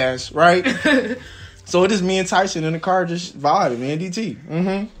get the ass, right? So it is me and Tyson in the car just vibing, me and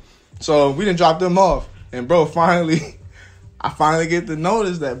DT. So we done dropped them off. And bro, I finally get to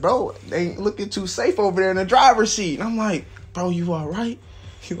notice that, bro, they ain't looking too safe over there in the driver's seat. And I'm like, bro, you all right?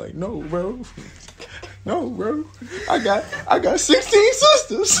 He like, no, bro. No, bro. I got 16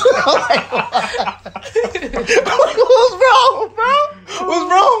 sisters. I'm like, what's wrong, bro? What's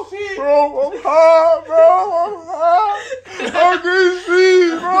wrong? Bro, I'm high, bro. I can't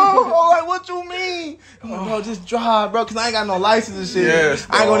see, bro. I'm like, what you mean? I'm like, bro, just drive, bro, because I ain't got no license and shit. Yes,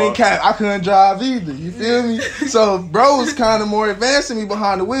 I ain't gonna need cap. I couldn't drive either. You feel me? So, bro's kind of more advanced than me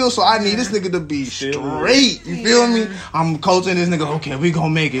behind the wheel, so I need this nigga to be straight. You feel me? I'm coaching this nigga, okay, we gonna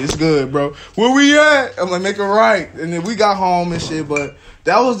make it. It's good, bro. Where we at? I'm like, make it right. And then we got home and shit, but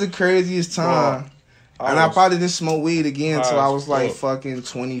that was the craziest time. And I probably didn't smoke weed again until I was like fucking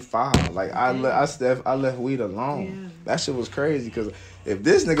 25. Like I left weed alone. That shit was crazy because if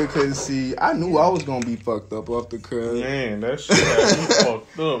this nigga couldn't see, I knew I was gonna be fucked up off the crib. Man, that shit had me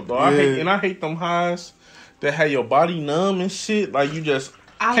fucked up, though. I hate them highs that have your body numb and shit. Like you just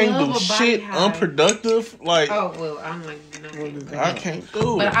can't do shit unproductive. Like oh well, I'm like no, I can't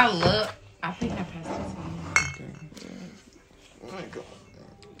do it. But I think I passed it to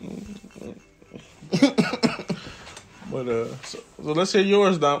you. But so let's hear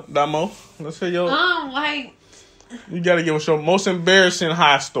yours, Damo. Let's hear yours. Like you gotta give us your most embarrassing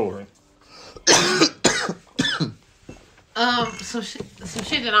high story. some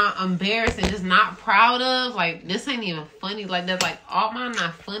shit that I'm embarrassed and just not proud of. Like this ain't even funny. Like that's like all mine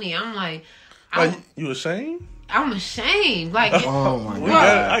not funny. I'm like, you ashamed? I'm ashamed. Like oh my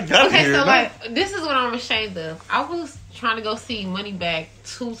god, I got okay. Here, So like this is what I'm ashamed of. I was trying to go see Moneybagg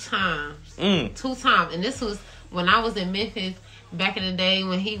 2 times. 2 times, and this was when I was in Memphis back in the day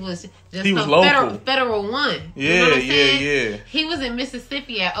when he was just federal one. Yeah, you know what I'm saying? Yeah. He was in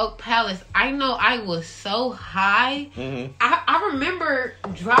Mississippi at Oak Palace. I know I was so high. I remember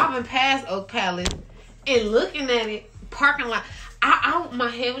driving past Oak Palace and looking at it, parking lot. My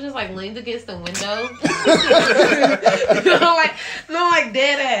head was just like leaned against the window. like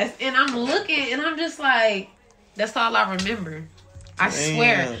dead ass. And I'm looking and I'm just like, that's all I remember. I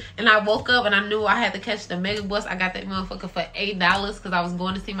swear. And I woke up and I knew I had to catch the mega bus. I got that motherfucker for $8 because I was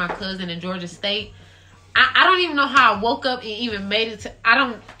going to see my cousin in Georgia State. I don't even know how I woke up and even made it to.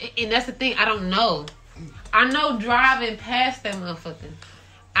 And that's the thing. I don't know. I know driving past that motherfucker,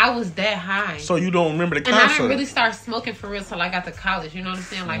 I was that high. So you don't remember the concert? And I didn't really start smoking for real till I got to college. You know what I'm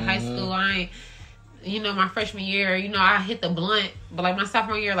saying? Like high school, I ain't. You know, my freshman year, I hit the blunt. But like my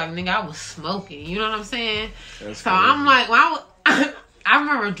sophomore year, like nigga, I was smoking. You know what I'm saying? That's so crazy. I'm like, I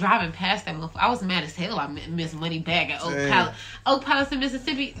remember driving past that motherfucker. I was mad as hell. I missed Moneybagg at Oak Palace. Oak Palace in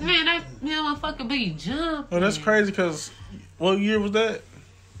Mississippi. Man, that motherfucker be jumping. Oh, that's crazy because what year was that?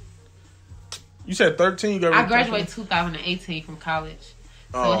 You said 13? I graduated 2018 from college.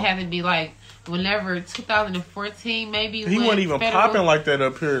 So it had to be like whenever 2014 maybe. He wasn't even popping like that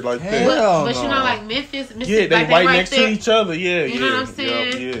up here like that. But you know, like Memphis, yeah, they like right next to each other. Yeah, you know what I'm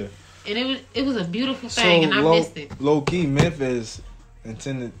saying? Yeah. And it was a beautiful thing, and I missed it. Low key, Memphis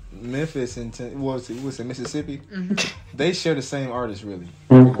intended was it Mississippi? Mm-hmm. They share the same artist, really.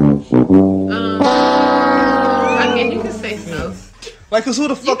 I mean, you can say so. Like, cause who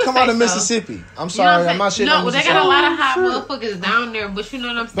the fuck come out of Mississippi? So. I'm sorry, I'm not shit. No, they got a lot of hot motherfuckers down there, but you know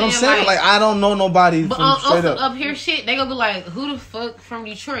what I'm saying? But I'm saying, like I don't know nobody but from straight up here shit, they gonna be like, who the fuck from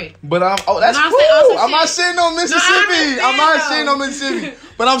Detroit? But that's cool. I'm not shitting on Mississippi. I'm not shitting on Mississippi.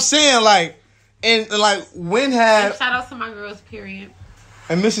 But I'm saying, like, and like when have shout out to my girls, period.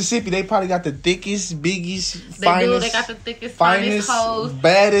 In Mississippi, they probably got the thickest, biggest, They got the thickest, finest hoes,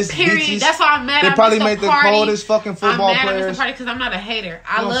 baddest period. bitches. That's why I'm mad. They probably make the coldest fucking football players. I'm mad at the party because I'm not a hater.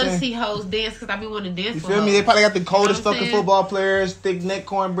 I love to see hoes dance because I be wanting to dance. You feel me? They probably got the coldest fucking football players, thick neck,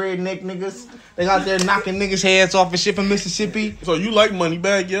 cornbread neck niggas. They got there knocking niggas' heads off and shit from Mississippi. So you like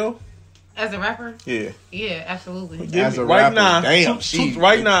Moneybagg, yo? As a rapper? Yeah. Yeah, absolutely. As a rapper,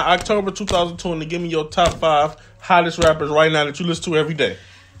 right now, October 2020, give me your top 5 hottest rappers right now that you listen to every day.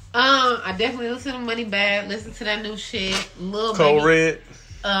 I definitely listen to Moneybagg, listen to that new shit. Lil Code Red.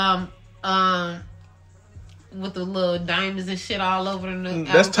 With the little diamonds and shit all over the new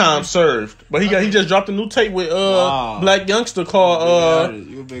That's Time Served. But he just dropped a new tape with Black Youngster called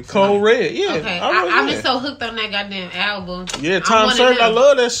Code Red. Yeah. Okay. I've been so hooked on that goddamn album. Yeah, Time Served, I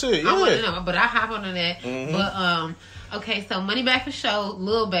love that shit. Yeah. But I hop onto that. Mm-hmm. But Okay, so Money Back for Show,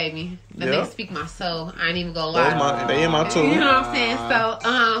 Lil Baby. That Yeah. nigga speak my soul. I ain't even gonna Those lie. they in my two. You know what I'm saying?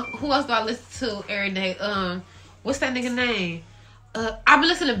 So, who else do I listen to every day? What's that nigga name? I've been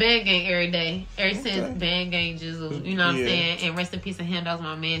listening to Band Gang every day. Ever since Band Gang Jizzle, you know what I'm saying? And rest in peace and hand out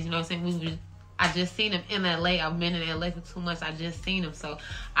my man, you know what I'm saying? I just seen him in LA. I've been in LA for too much. I just seen him. So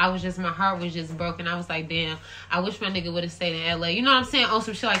my heart was just broken. I was like, damn, I wish my nigga would have stayed in LA. You know what I'm saying? On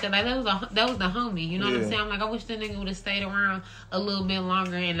some shit like that. Like, that was the homie. You know what I'm saying? I'm like, I wish the nigga would have stayed around a little bit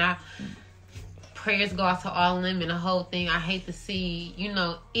longer. And prayers go out to all of them and the whole thing. I hate to see,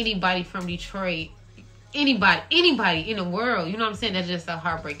 anybody from Detroit, anybody in the world, you know what I'm saying? That's just so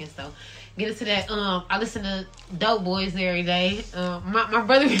heartbreaking. So get into that. I listen to Dope Boys every day. My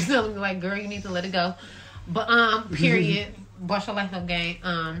brother was telling me like, girl, you need to let it go. But period. Wash your life up, gang.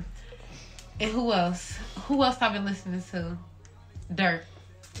 And who else? Who else I've been listening to? Dirt.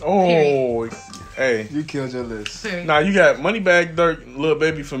 Oh, hey. You killed your list. Period. Now you got Moneybagg, Dirt, Lil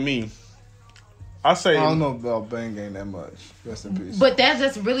Baby for me. I say I don't know about Bang Gang that much. Rest in peace. But that's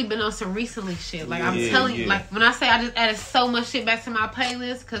just really been on some recently shit. Like I'm telling you, like when I say I just added so much shit back to my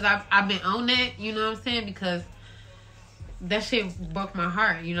playlist because I've been on that. You know what I'm saying? Because that shit broke my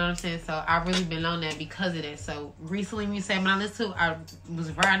heart. You know what I'm saying? So I've really been on that because of that. So recently, when you say when I listened to, I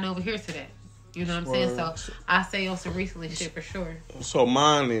was riding over here to that. You know what I'm saying? So I say on some recently shit for sure. So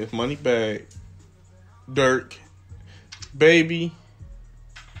mine is Moneybagg, Dirk, Baby.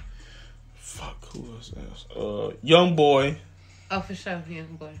 Fuck, who was that? Young Boy. Oh, for sure,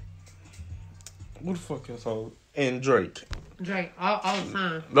 Young Boy. What the fuck is all? And Drake. Drake, all the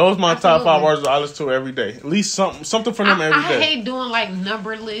time. Those my top 5 Absolutely. artists I listen to every day. At least something from them every I day. hate doing like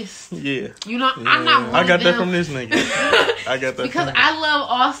number lists. Yeah. You know, I'm not one I got of that them. from this nigga. I got that Because from I love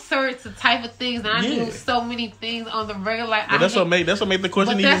all sorts of type of things, and I Yeah. do so many things on the regular. Like, But that's what made the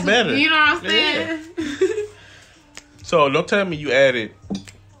question even better. You know what I'm saying? So don't tell me you added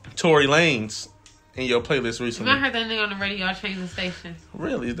Tory Lanez in your playlist When recently. I heard that nigga on the radio, I changed the station.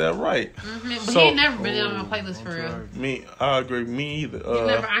 Really? Is that right? But So- he ain't never been on my playlist for real. I agree. Me either.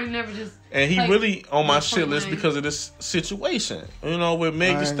 I never just. And he played really on my no shit list Tory Lanez. because of this situation. With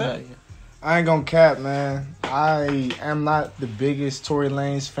Meg Thee Stallion. I ain't gonna cap, man. I am not the biggest Tory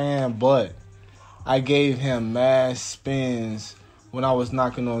Lanez fan, but I gave him mad spins when I was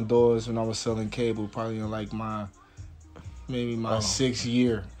knocking on doors when I was selling cable, probably in like my 6th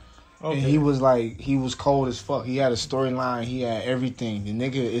year. Okay. And he was cold as fuck. He had a storyline. He had everything. The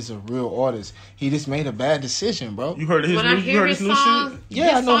nigga is a real artist. He just made a bad decision, bro. You heard his When I new, you hear heard his his new songs, shit?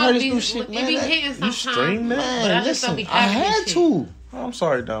 Yeah, I know his heard his songs new be- shit, It man. be That- hitting You sometimes. stream that? But I just don't be I having had that shit. to. I'm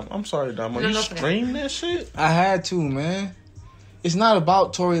sorry, Dom. No, You no, stream that shit? I had to, man. It's not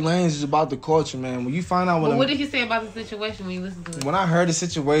about Tory Lanez. It's about the culture, man. When you find out But what did he say about the situation when you listen to it? when I heard the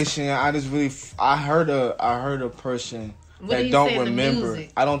situation, I just really I heard a person What did that he don't say in the remember.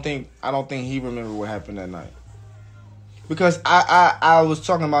 music? I don't think he remembered what happened that night. Because I was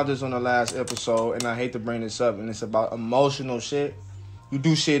talking about this on the last episode, and I hate to bring this up, and it's about emotional shit. You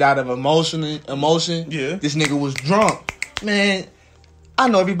do shit out of emotion. Yeah. This nigga was drunk, man. I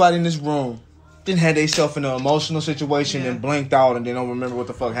know everybody in this room didn't have themselves in an emotional situation and blinked out and then don't remember what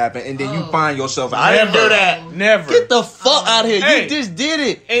the fuck happened, and then you find yourself. I didn't do that. Never. Get the fuck out of here! Hey. You just did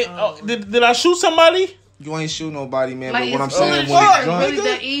it. Hey, did I shoot somebody? You ain't shoot nobody, man. Like, but what I'm is saying, fooling when shit you're drunk, really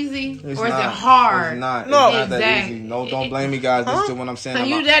that easy, it's or is not. it hard? It's not. No. It's not that Exactly. easy. No, don't blame me, guys. This is what I'm saying. So I'm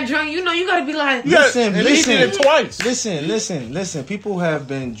you not- that drunk, you gotta be like, Yeah, Listen, and he did it twice. Listen. People have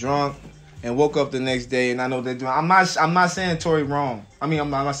been drunk and woke up the next day, and I know they're doing. I'm not saying Tory wrong. I mean, I'm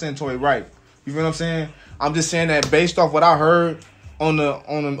not saying Tory right. You feel what I'm saying? I'm just saying that based off what I heard on the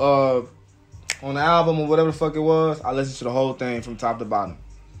album or whatever the fuck it was, I listened to the whole thing from top to bottom.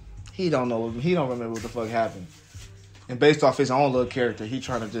 He don't know. He don't remember what the fuck happened. And based off his own little character, he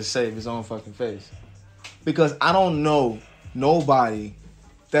trying to just save his own fucking face. Because I don't know nobody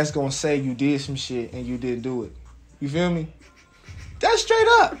that's gonna say you did some shit and you didn't do it. You feel me? That's straight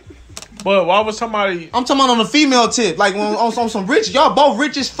up. But why was somebody? I'm talking about on the female tip, like on some rich. Y'all both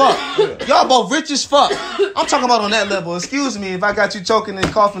rich as fuck. Y'all both rich as fuck. I'm talking about on that level. Excuse me if I got you choking and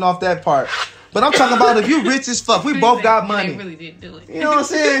coughing off that part. But I'm talking about if you rich as fuck, we both got They money. really did do it. You know what I'm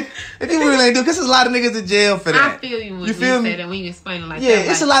saying? If you really ain't do, because there's a lot of niggas in jail for that. I feel you when You feel you me? say that, when you explain it like Yeah, that.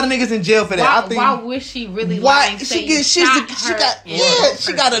 it's a like, lot of niggas in jail for that. I think. Why would she really Why lie and she say get? you She shot got. her Yeah, and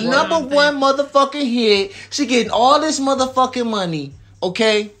she got a her? number You know what I'm one motherfucking hit. She getting all this motherfucking money.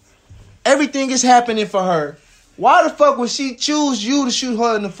 Okay, everything is happening for her. Why the fuck would she choose you to shoot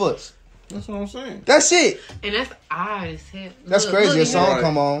her in the foot? That's what I'm saying. That's it. And that's odd as hell. That's Look, crazy. look Your at song her.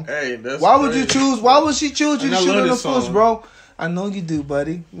 come on. Hey, that's Why would crazy. you choose? Why would she choose you And to I shoot love her in the this foot, song. bro? I know you do,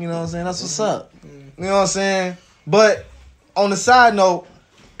 buddy. You know what I'm saying? That's what's up. You know what I'm saying? But on the side note,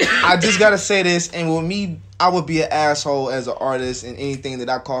 I just gotta say this, and with me, I would be an asshole as an artist and anything that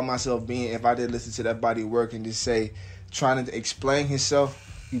I call myself being if I did listen to that body work and just say, trying to explain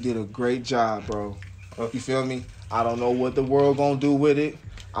himself, you did a great job, bro. You feel me? I don't know what the world gonna do with it.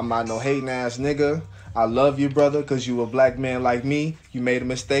 I'm not no hating ass nigga. I love you, brother, because you a black man like me. You made a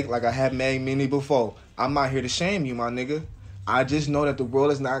mistake like I have made many before. I'm not here to shame you, my nigga. I just know that the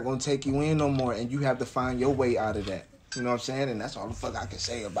world is not gonna take you in no more, and you have to find your way out of that. You know what I'm saying? And that's all the fuck I can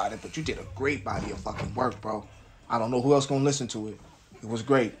say about it. But you did a great body of fucking work, bro. I don't know who else gonna listen to it. It was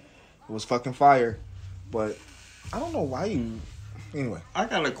great. It was fucking fire. But I don't know why you... Anyway. I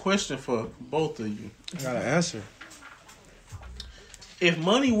got a question for both of you. I got an answer. If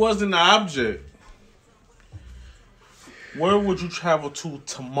money wasn't the object, where would you travel to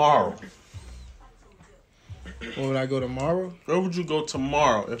tomorrow? Where would I go tomorrow? Where would you go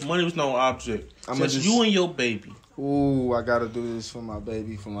tomorrow if money was no object? I'ma Just just- you and your baby. Ooh, I gotta do this for my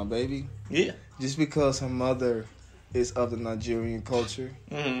baby. For my baby? Yeah. Just because her mother is of the Nigerian culture,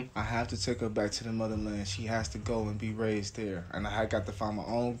 Mm-hmm. I have to take her back to the motherland. She has to go and be raised there. And I got to find my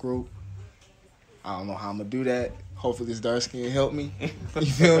own group. I don't know how I'm going to do that. Hopefully this dark skin help me. You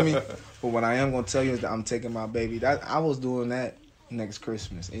feel me? But what I am going to tell you is that I'm taking my baby. I was doing that next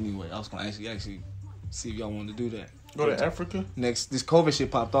Christmas anyway. I was going to actually see if y'all wanted to do that. Go to Africa? This COVID shit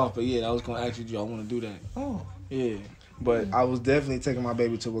popped off, but yeah, I was going to ask you, do y'all want to do that? Oh. Yeah. But I was definitely taking my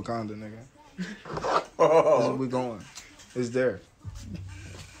baby to Wakanda, nigga. That's where we going. It's there.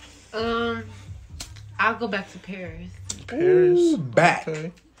 I'll go back to Paris. Paris. Ooh, back.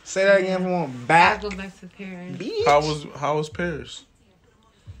 Okay. Say that again, everyone. I'll Back. go back to Paris. Bitch. How was Paris?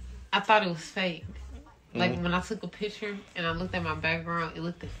 I thought it was fake. Like when I took a picture and I looked at my background, it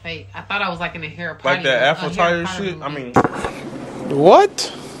looked fake. I thought I was like in a Harry Potter. Like that Eiffel a Tire Harry Potter shit? movie. I mean,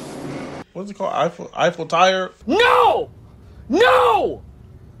 What? what's it called? Eiffel Tire? No! No!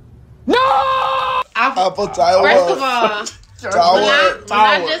 No! Apple Tower. First of all, Tower. when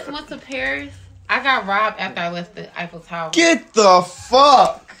I just went to Paris, I got robbed after I left the Eiffel Tower. Get the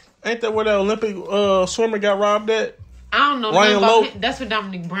fuck. Ain't that where the Olympic swimmer got robbed at? I don't know. Ryan nothing about Lowe? him. That's where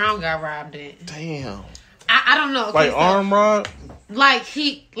Dominic Brown got robbed at. Damn. I don't know. Okay, Like so, arm rob? Like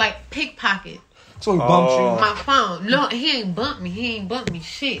he pickpocket So he bumped Oh. you. my phone. No, he ain't bumped me. He ain't bumped me.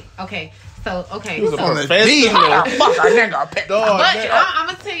 Shit. Okay. So okay. He was a so, professional. Fuck, I nigga. Dog, but man. I'm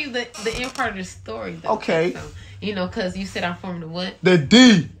gonna tell you the end part of the story. Though. Okay. So, because you said I'm from the what? The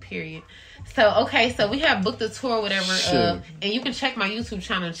D. Period. So okay, so we have booked a tour, or whatever, Shit. and you can check my YouTube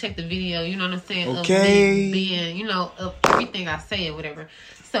channel and check the video. You know what I'm saying? Okay. Of me being, of everything I say or whatever.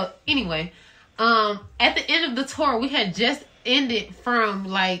 So anyway, at the end of the tour, we had just ended from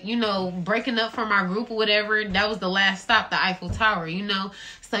breaking up from our group or whatever. That was the last stop, the Eiffel Tower.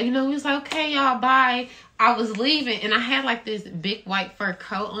 So we was like, okay, y'all, bye. I was leaving and I had like this big white fur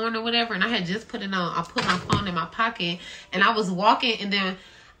coat on or whatever, and I had just put it on. I put my phone in my pocket and I was walking, and then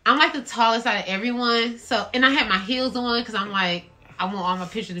I'm like the tallest out of everyone. So, and I had my heels on because I'm like, I want all my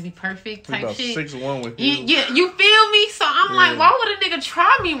pictures to be perfect type About shit. 6'1" with Yeah, you. you feel me? So I'm like, why would a nigga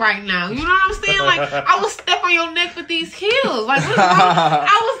try me right now? You know what I'm saying? Like, I will step on your neck with these heels. Like, what's wrong?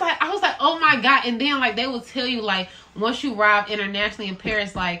 I was like, oh my God. And then like they will tell you like, once you arrive internationally in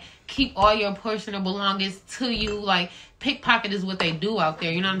Paris, like keep all your personal belongings to you. Like pickpocket is what they do out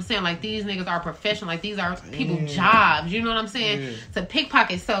there. You know what I'm saying? Like these niggas are professional. Like these are people's jobs. You know what I'm saying? To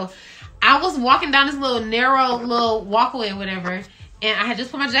pickpocket. So I was walking down this narrow walkway or whatever. And I had just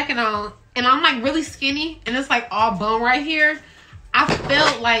put my jacket on, and I'm like really skinny, and it's like all bone right here. I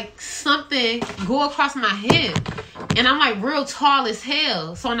felt like something go across my head, and I'm like real tall as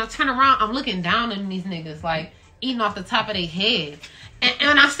hell. So when I turn around, I'm looking down on these niggas, like eating off the top of their head.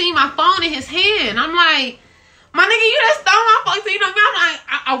 And I see my phone in his hand. I'm like, my nigga, you just stole my phone. So, I'm like,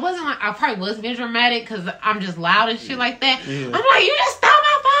 I wasn't like, I probably was being dramatic because I'm just loud and shit like that. Yeah. I'm like, you just stole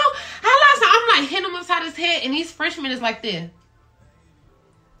my phone. I'm like hitting him upside his head, and these Frenchmen is like this.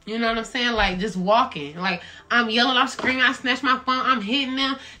 You know what I'm saying? Like, just walking. Like, I'm yelling, I'm screaming, I snatch my phone, I'm hitting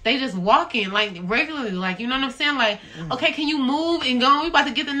them. They just walking, like, regularly. Like, you know what I'm saying? Like, okay, can you move and go? We about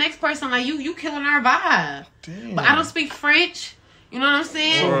to get the next person. Like, you killing our vibe. Damn. But I don't speak French. You know what I'm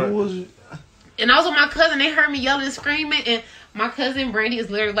saying? Right. Who was it? And I was with my cousin. They heard me yelling and screaming. And my cousin, Brandy, is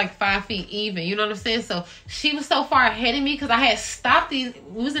literally like 5 feet even. You know what I'm saying? So she was so far ahead of me because I had stopped these.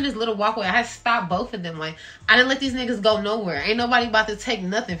 We was in this little walkway. I had stopped both of them. Like, I didn't let these niggas go nowhere. Ain't nobody about to take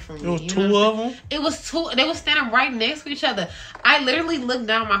nothing from me. It was you two know of them? It was two. They was standing right next to each other. I literally looked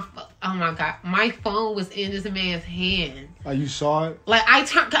down oh my God. My phone was in this man's hand. Oh, you saw it? Like, I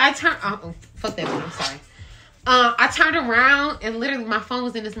turned, oh, fuck that one, I'm sorry. I turned around and literally my phone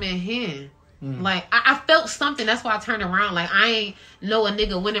was in this man's hand. Like, I felt something. That's why I turned around. Like, I ain't know a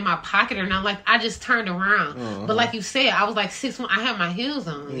nigga went in my pocket or not. Like, I just turned around. But like you said, I was like 6'1". I had my heels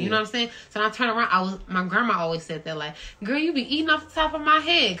on. You know what I'm saying? So when I turned around, my grandma always said that, like, girl, you be eating off the top of my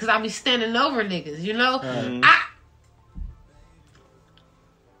head. Because I be standing over niggas, you know?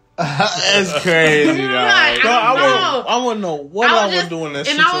 That's crazy, though. Like, I want to know what I was doing in that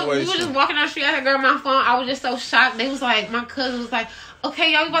situation. We were just walking down the street. I had a girl on my phone. I was just so shocked. They was like, my cousin was like,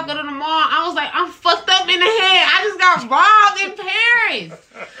 okay, y'all, we about to go to the mall. I was like, I'm fucked up in the head. I just got robbed in Paris.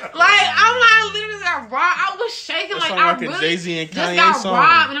 Like, I literally got robbed. I was shaking. Like, I really Jay-Z and just Kanye got song.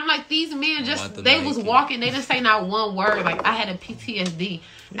 robbed. And I'm like, these men they was walking. They didn't say not one word. Like, I had a PTSD.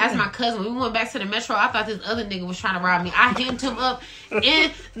 That's my cousin. When we went back to the metro, I thought this other nigga was trying to rob me. I hemmed him up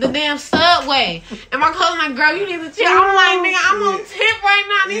in the damn subway. And my cousin like, girl, you need to chill. I'm like, nigga, I'm on tip right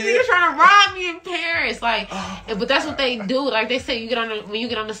now. These niggas trying to rob me in Paris. Like, but that's what they do. Like, they say when you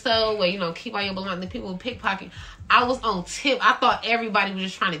get on the subway, you know, keep all your belongings. People will pickpocket. I was on tip. I thought everybody was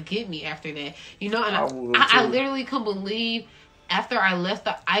just trying to get me after that. You know, and I literally couldn't believe after I left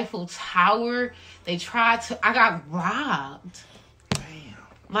the Eiffel Tower, I got robbed.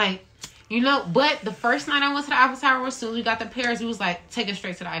 Like, you know, but the first night I went to the Eiffel Tower, as soon as we got to Paris, we was like, take us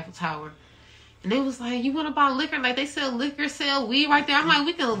straight to the Eiffel Tower. And they was like, you want to buy liquor? Like, they sell liquor, sell weed right there. I'm like,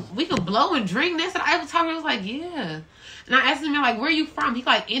 we can blow and drink this at the Eiffel Tower. He was like, yeah. And I asked him, like, where are you from? He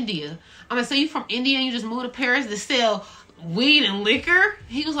like, India. I'm like, so you from India and you just moved to Paris to sell weed and liquor?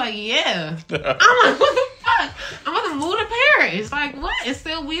 He was like, yeah. I'm like, what the fuck? I'm about to move to Paris. Like, what? And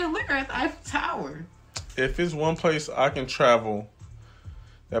sell weed and liquor at the Eiffel Tower. If it's one place I can travel,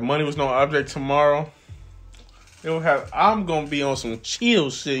 that money was no object tomorrow, I'm gonna be on some chill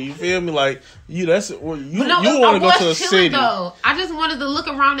shit. You feel me? Like you want to go to a city. Though. I just wanted to look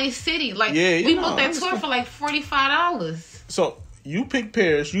around a city. Like we booked that tour for like $45. So you pick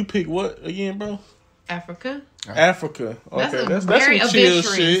Paris. You pick what again, bro? Africa. Okay, that's some chill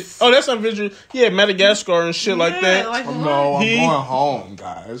adventurous shit. Oh, that's adventurous. Yeah, Madagascar and shit like that. Like, I'm going home,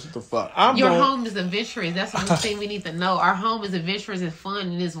 guys. What the fuck? Your home is adventurous. That's one thing we need to know. Our home is adventurous and fun,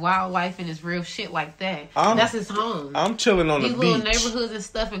 and it's wildlife and it's real shit like that. That's his home. I'm chilling on These the beach. little neighborhoods and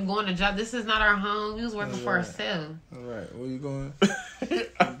stuff and going to job. This is not our home. We was working for ourselves. All right, where you going?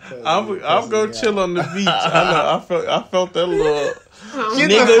 I'm gonna chill on the beach. I know. I felt that little. Get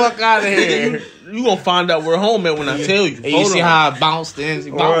the fuck out of here. You gonna find out where home at when I tell you. Hey, you see how I bounced in?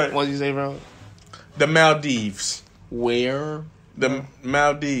 Right. What did you say, bro? The Maldives. Where? The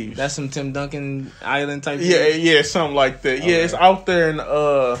Maldives. That's some Tim Duncan Island type shit? Yeah, something like that. Yeah, it's out there in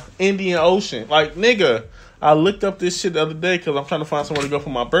Indian Ocean. Like, nigga, I looked up this shit the other day because I'm trying to find somewhere to go for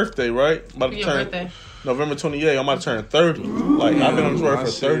my birthday, right? Birthday? November 28th, I'm about to turn 30. Like, I've been on this road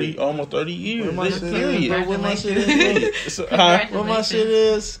for almost 30 years. Where my shit Period. Where my shit is? Where my shit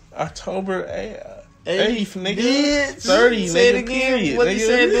is? October 8th, nigga. Bitch. 30, Say it nigga, again. period, What you nigga.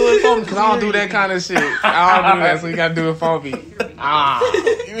 said, do it for me. Because I don't do that kind of shit. I don't do that, so you got to do it for me.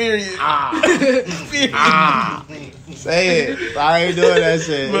 Period. Say it. I ain't doing that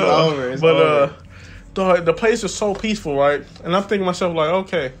shit. It's over. It's over. The place is so peaceful, right? And I'm thinking to myself, like,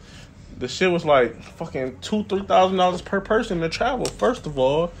 okay, the shit was like fucking $2,000-$3,000 per person to travel, first of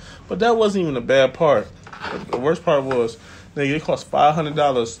all. But that wasn't even the bad part. The worst part was, nigga, it cost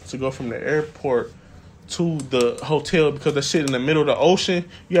 $500 to go from the airport to the hotel because the shit in the middle of the ocean.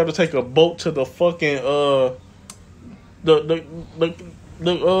 You have to take a boat to the fucking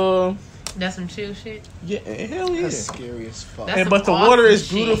That's some chill shit. Yeah, hell yeah. That's scary as fuck. That's But the awesome water is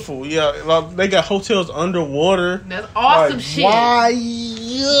shit. beautiful. Yeah, like, they got hotels underwater. That's awesome Like, shit. Why?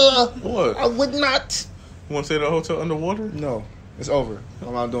 What? I would not. You want to say the hotel underwater? No. It's over.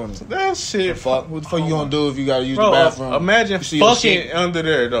 I'm not doing it. That shit. Fuck. What the fuck you gonna do if you gotta use Bro, the bathroom? imagine You see your fucking shit? under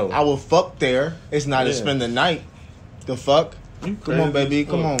there, though. I will fuck there. It's not to Yeah. spend the night. The fuck? You Come on, crazy baby. as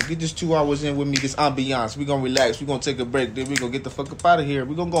Come fuck. on. Get this 2 hours in with me. This ambiance. We gonna relax. We gonna take a break. Then we gonna get the fuck up out of here.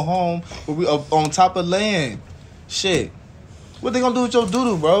 We gonna go home. But we up on top of land. Shit. What they gonna do with your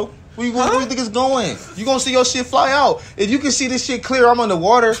doodoo, bro? Where you think it's going? You gonna see your shit fly out. If you can see this shit clear, I'm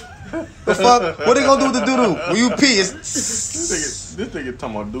underwater. The fuck? What they gonna do with the doodoo? When you pee, it's... This nigga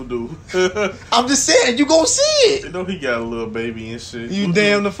talking about doo-doo. I'm just saying, you gonna see it. You know he got a little baby and shit. You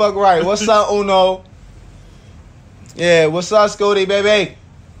damn the fuck right. What's up, Uno? Yeah, what's up, Scotty, baby?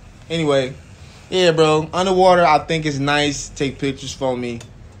 Anyway, yeah, bro. Underwater, I think it's nice. Take pictures for me.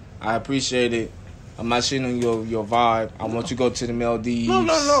 I appreciate it. I'm not shitting on your vibe. I want you to go to the Maldives.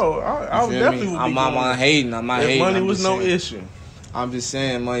 No. I You feel definitely me? would be I'm going. not hating. I'm not If hating. money I'm was just no saying. issue. I'm just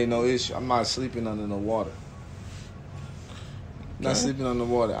saying, money no issue. I'm not sleeping under the water. Not sleeping on the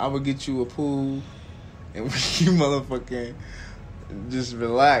water. I would get you a pool and you motherfucking just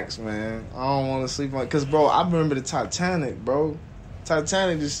relax, man. I don't want to sleep on. Cause bro, I remember the Titanic, bro.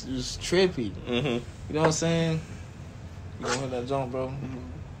 Titanic just was trippy. Mm-hmm. You know what I'm saying? You gonna hit that jump, bro?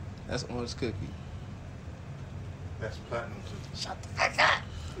 That's Orange Cookie. That's platinum too. Shut the fuck up.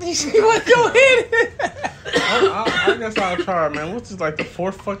 You want to go hit it? I guess I'll try, man. What's this, like the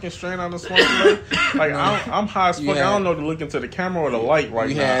fourth fucking strain on the smoke today? Like I'm high as fuck. I don't know to look into the camera or the light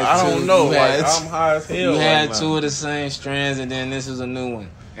right now. I don't know. Like I'm high as hell. You had right two now. of the same strands, and then this was a new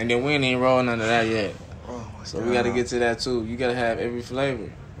one, and then we ain't roll none of that yet. Oh my So God. we got to get to that too. You got to have every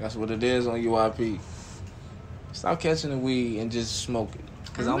flavor. That's what it is on UIP. Stop catching the weed and just smoke it.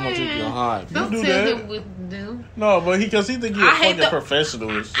 Because I'm going to take your high. Don't do tell that. him what to do. No, but because he think you're a I hate fucking professional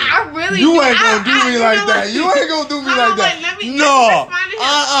and shit. I really You ain't going to do me you like know that. what? You ain't going to do me Hold like on, that. wait, let me No. respond to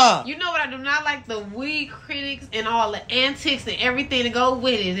him. You know what I do not like? The weed critics and all the antics and everything to go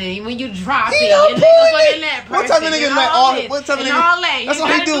with it. And when you drop He it, on and point. niggas fucking that person. What type of niggas and like all all- this, what type of and niggas- all that. That's You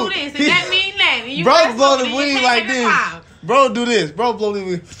what he gotta do. this, He- and that mean that. And you Bro gotta blow smoke the it, weed you can't like take it this. out. Bro, do this. Bro, blow the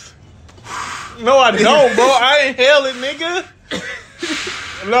weed. No, I don't, bro. I inhale it, nigga.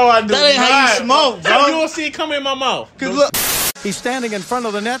 No, I do That ain't not. how you smoke, bro. You won't see it come in my mouth. Because look. He's standing in front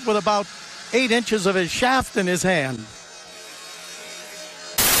of the net with about 8 inches of his shaft in his hand.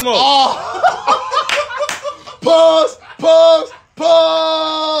 Smoke. Pause.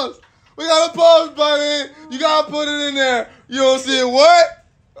 We got a pause button. You got to put it in there. You don't see it. What?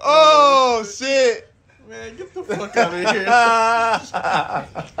 Oh, shit. Man, get the fuck out of here.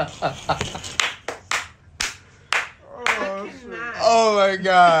 Oh my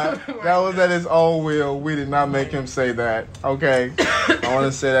God. That was at his own will. We did not make him say that. Okay. I want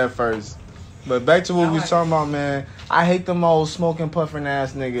to say that first. But back to what we was talking about, man. I hate them old smoking, puffing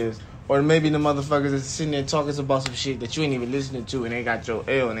ass niggas. Or maybe the motherfuckers that's sitting there talking about some shit that you ain't even listening to and they got your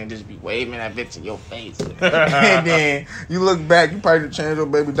L and they just be waving that bitch in your face. And then you look back, you probably change your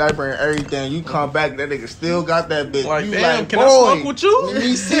baby diaper and everything. You come back, that nigga still got that bitch. Like, you damn, can I boy, smoke with you? Let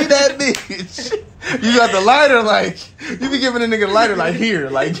me see that bitch. You got the lighter, like, you be giving a nigga the lighter, like, here,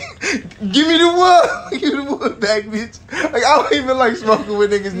 like, give me the wood. Give me the wood back, bitch. Like, I don't even like smoking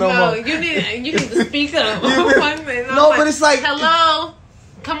with niggas no more. You need to speak up. No, but it's like, hello,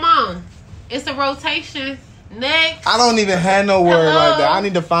 come on, it's a rotation. Next, I don't even have no word Hello? like that. I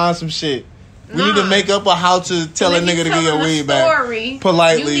need to find some shit. We need to make up a how to tell a When you nigga to get your telling a weed back story,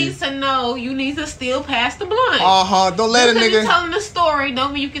 politely. You need to know. You need to still pass the blunt. Don't let a Because you nigga. telling the story,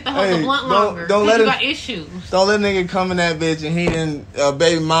 don't mean you get to hold Hey, the blunt don't- longer. don't let you it- got issues. Don't let a nigga come in that bitch and he didn't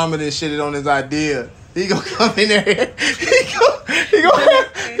baby mama that shitted on his idea. He gonna come in there. he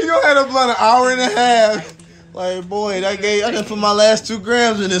gonna have a blunt an hour and a half. Like, boy, I done put my last 2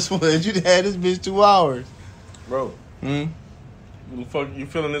 grams in this one. You done had this bitch 2 hours. Bro, you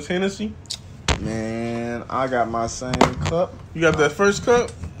feeling this Hennessy? Man, I got my same cup. You got that first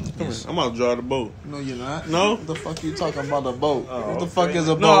cup? Come here. I'm about to draw the boat. No, you're not. No? What the fuck you talking about a boat? Oh, What the okay. fuck is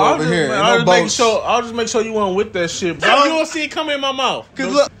a boat I'll over just, here? man, Ain't I'll, no just make boats. sure, I'll just make sure you weren't with that shit, bro. You won't see it come in my mouth.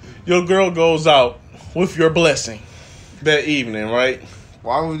 Cause look, Your girl goes out with your blessing that evening, right?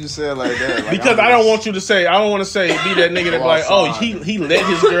 why would you say it like that? Like, Because I don't want you to say, I don't want to say, be that nigga that be like, oh, he let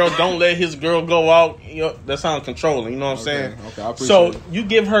his girl, don't let his girl go out. You know, that sounds controlling, you know what I'm saying? Okay, I appreciate So it. you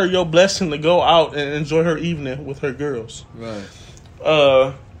give her your blessing to go out and enjoy her evening with her girls.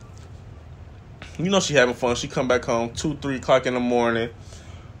 Right. You know she having fun. She come back home 2-3 o'clock in the morning.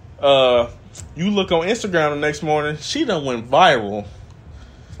 You look on Instagram the next morning. She done went viral.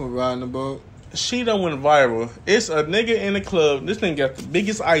 For riding the boat. She done went viral. It's a nigga in the club. This nigga got the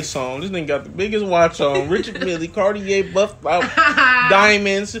biggest ice on. This nigga got the biggest watch on. Richard Mille, Cartier buffed out,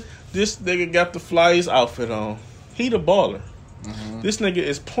 diamonds. This nigga got the flyest outfit on. He the baller. This nigga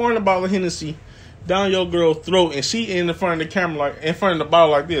is pouring a bottle of Hennessy down your girl's throat, and she in front of the camera, like in front of the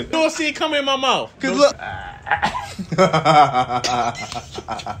bottle, like this. You don't see it come in my mouth. Cause look.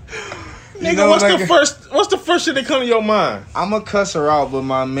 Nigga, know what's what I the get- first? What's the first shit that come to your mind? I'm gonna cuss her out, but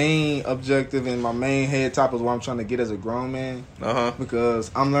my main objective and my main head top is what I'm trying to get as a grown man. Because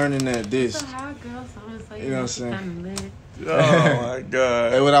I'm learning that this. So how girls always say You know what I'm saying? kinda lit. Oh my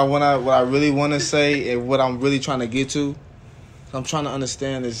god. And what I really want to say, and what I'm really trying to get to, I'm trying to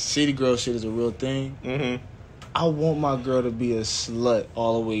understand this city girl shit is a real thing. Mm-hmm. I want my girl to be a slut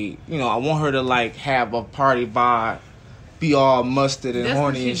all the way. You know, I want her to like have a party vibe, be all mustard and That's when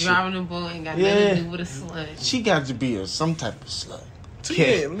horny she and shit. driving the boat ain't got Yeah. nothing to do with a slut. She got to be some type of slut.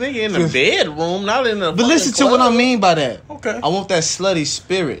 Yeah, nigga in the bedroom, not in the. But listen to what I mean by that. Okay. I want that slutty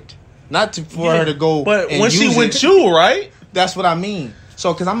spirit, not for her to go. But and when she use with it. you, right? That's what I mean.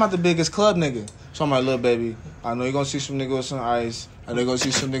 So, cause I'm not the biggest club nigga. So I'm like, little baby, I know you're gonna see some niggas with some ice. I know you're gonna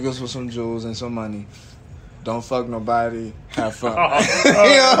see some niggas with some jewels and some money. don't fuck nobody, have fun. Oh, You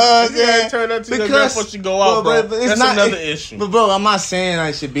know what I'm saying? Turn up to your girl before she go out, bro. That's another issue. But bro, I'm not saying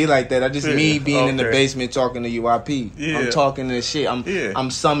I should be like that. I just me being in the okay. basement talking to UIP. Yeah. I'm talking this shit. I'm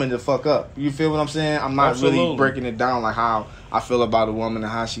summing the fuck up. You feel what I'm saying? I'm not really Absolutely. breaking it down like how I feel about a woman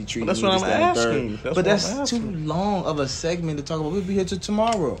and how she treats me. That's what this, I'm that, and asking you. third. That's But what I'm that's asking. too long of a segment to talk about. We'll be here till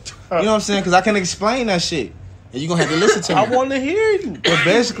tomorrow. You know what I'm saying? Because I can explain that shit. And you're going to have to listen to me. I want to hear you. But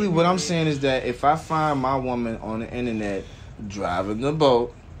basically what I'm saying is that if I find my woman on the internet driving the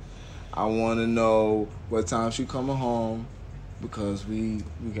boat, I want to know what time she coming home because we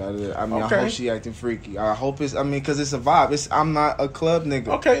got to, I mean, Okay. I hope she acting freaky. I hope it's, I mean, because it's a vibe. I'm not a club nigga.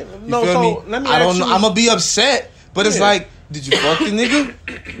 Okay, You no, feel so me? let me I ask don't you. know. I'm going to be upset, but it's Yeah. like, did you fuck the nigga?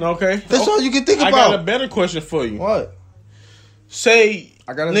 Okay. That's all you can think I about. got a better question for you. What? Say,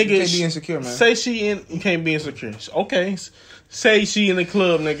 I gotta, nigga, you can't be insecure, man. Say you can't be insecure. Okay. Say she in the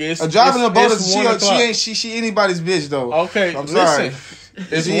club, nigga. It's, driving the boat, it's 1 o'clock. she anybody's bitch, though. Okay, I'm sorry. listen.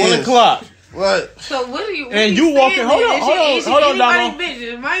 It's She 1 is. o'clock. What? So what are you? What And are you walking- saying hold then? on, Is hold on, she hold on, anybody's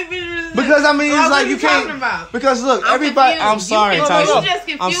Damo. bitch? My bitch is Because I mean, it's what like are you talking can't. about? Because look, I'm everybody. confused. I'm sorry, You Tyson. just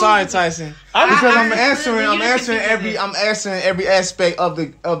confused I'm sorry, me. Tyson. I- Because I I'm understood, answering. but I'm you just answering confused me. I'm answering every aspect of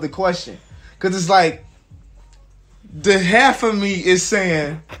the question. Because it's like the half of me is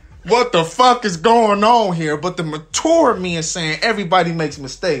saying, "What the fuck is going on here?" But the mature me is saying, "Everybody makes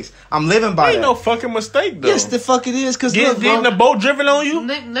mistakes." I'm living by Ain't that. no fucking mistake though. Yes, the fuck it is. Because look, getting bro. the boat driven on you.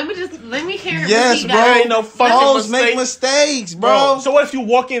 Let me hear. Yes, what he bro. got. Ain't no fucking Hoes make mistake. mistakes, bro. So what if you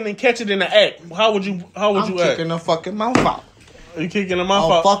walk in and catch it in the act? How would you I'm act? kicking the fucking mouth out. You kicking them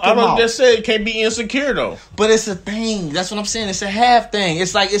off? Oh, fuck I them don't out. just say it can't be insecure though. But it's a thing. That's what I'm saying. It's a half thing.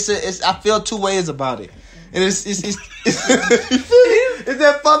 It's like it's. I feel two ways about it. And it's is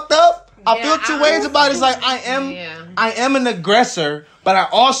that fucked up? I Yeah, feel two ways about it. It's like Yeah. I am an aggressor, but I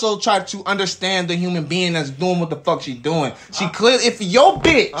also try to understand the human being that's doing what the fuck she doing. She clearly, if your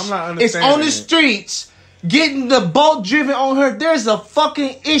bitch I'm not is on understanding the it. streets getting the boat driven on her, there's a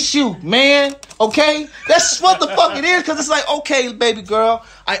fucking issue, man. Okay, that's what the fuck it is. Because it's like, okay, baby girl,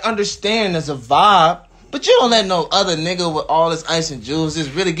 I understand there's a vibe. But you don't let no other nigga with all this ice and jewels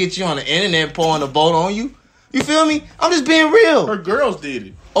just really get you on the internet pouring a boat on you. You feel me? I'm just being real. Her girls did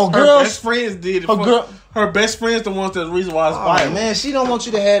it. Oh, Her girls? best friends did it. Her Her best friends the ones that the reason why it's Oh, viral. man, she don't want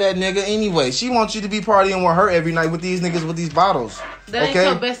you to have that nigga anyway. She wants you to be partying with her every night with these niggas with these bottles. That ain't okay?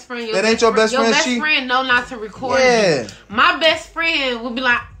 your best friend. That ain't your best friend. Your best She- friend know not to record Yeah. you. My best friend would be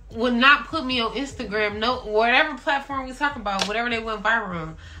like, would not put me on Instagram. No, whatever platform we talk about, whatever they went viral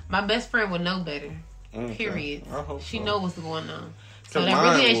on. My best friend would know better. Period. I hope She so. know what's going on. So Cause that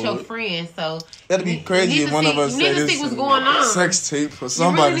really mine ain't your would. friend. So That'd be you crazy need if to one see- of us you need said to this see what's going on. sex tape for You really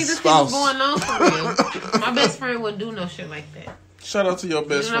somebody's need to see spouse. what's going on for real. My best friend wouldn't do no shit like that. Shout out to your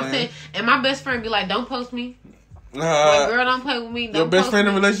best You know what I'm saying? friend. And my best friend be like, "Don't post me. My girl don't play with me. Don't Your best post friend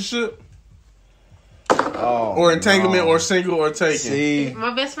in me." a relationship Oh, or entanglement no. or single or taken. See,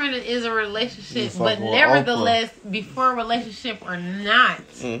 My best friend is a You relationship, fuck but with nevertheless, before a relationship or not,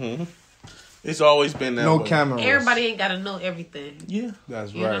 Mm-hmm. It's always been that no way. cameras. everybody ain't gotta know everything. Yeah.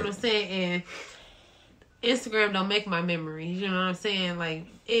 That's You know what right. I'm saying? And Instagram don't make my memories. You know what I'm saying? Like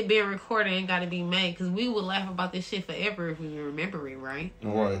it being recorded ain't gotta be made because we would laugh about this shit forever if we remember it, right?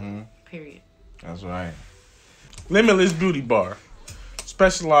 Right. Period. That's right. Limitless Beauty Bar,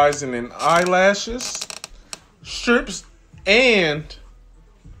 specializing in eyelashes, strips, and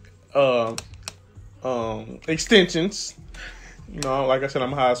extensions. You know, like I said,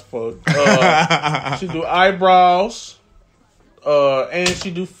 I'm high as fuck. She do eyebrows, and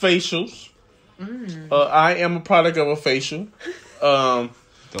she do facials. I am a product of a facial. Don't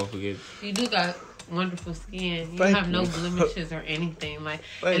forget. You do got wonderful skin. You Thank have no you. blemishes or anything. Like,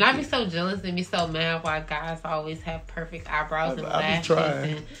 Thank and I be you. so jealous and be so mad why guys always have perfect eyebrows and I be lashes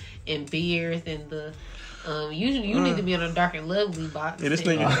trying. and beards and the. You need to be on a Dark and Lovely box. Yeah, this too.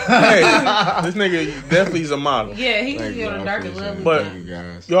 nigga, hey, this nigga definitely is a model. Yeah, he needs to be on a Dark and Lovely. But- box.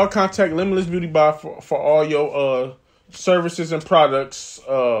 guys. Y'all contact Limitless Beauty Bar for all your services and products,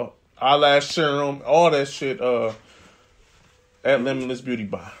 eyelash serum, all that shit at Limitless Beauty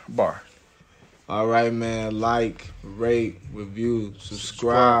Bar. All right, man. Like, rate, review,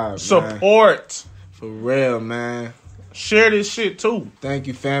 subscribe, man. Support. For real, man. Share this shit too. Thank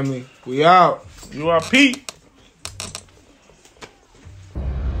you, family. We out. You are Pete.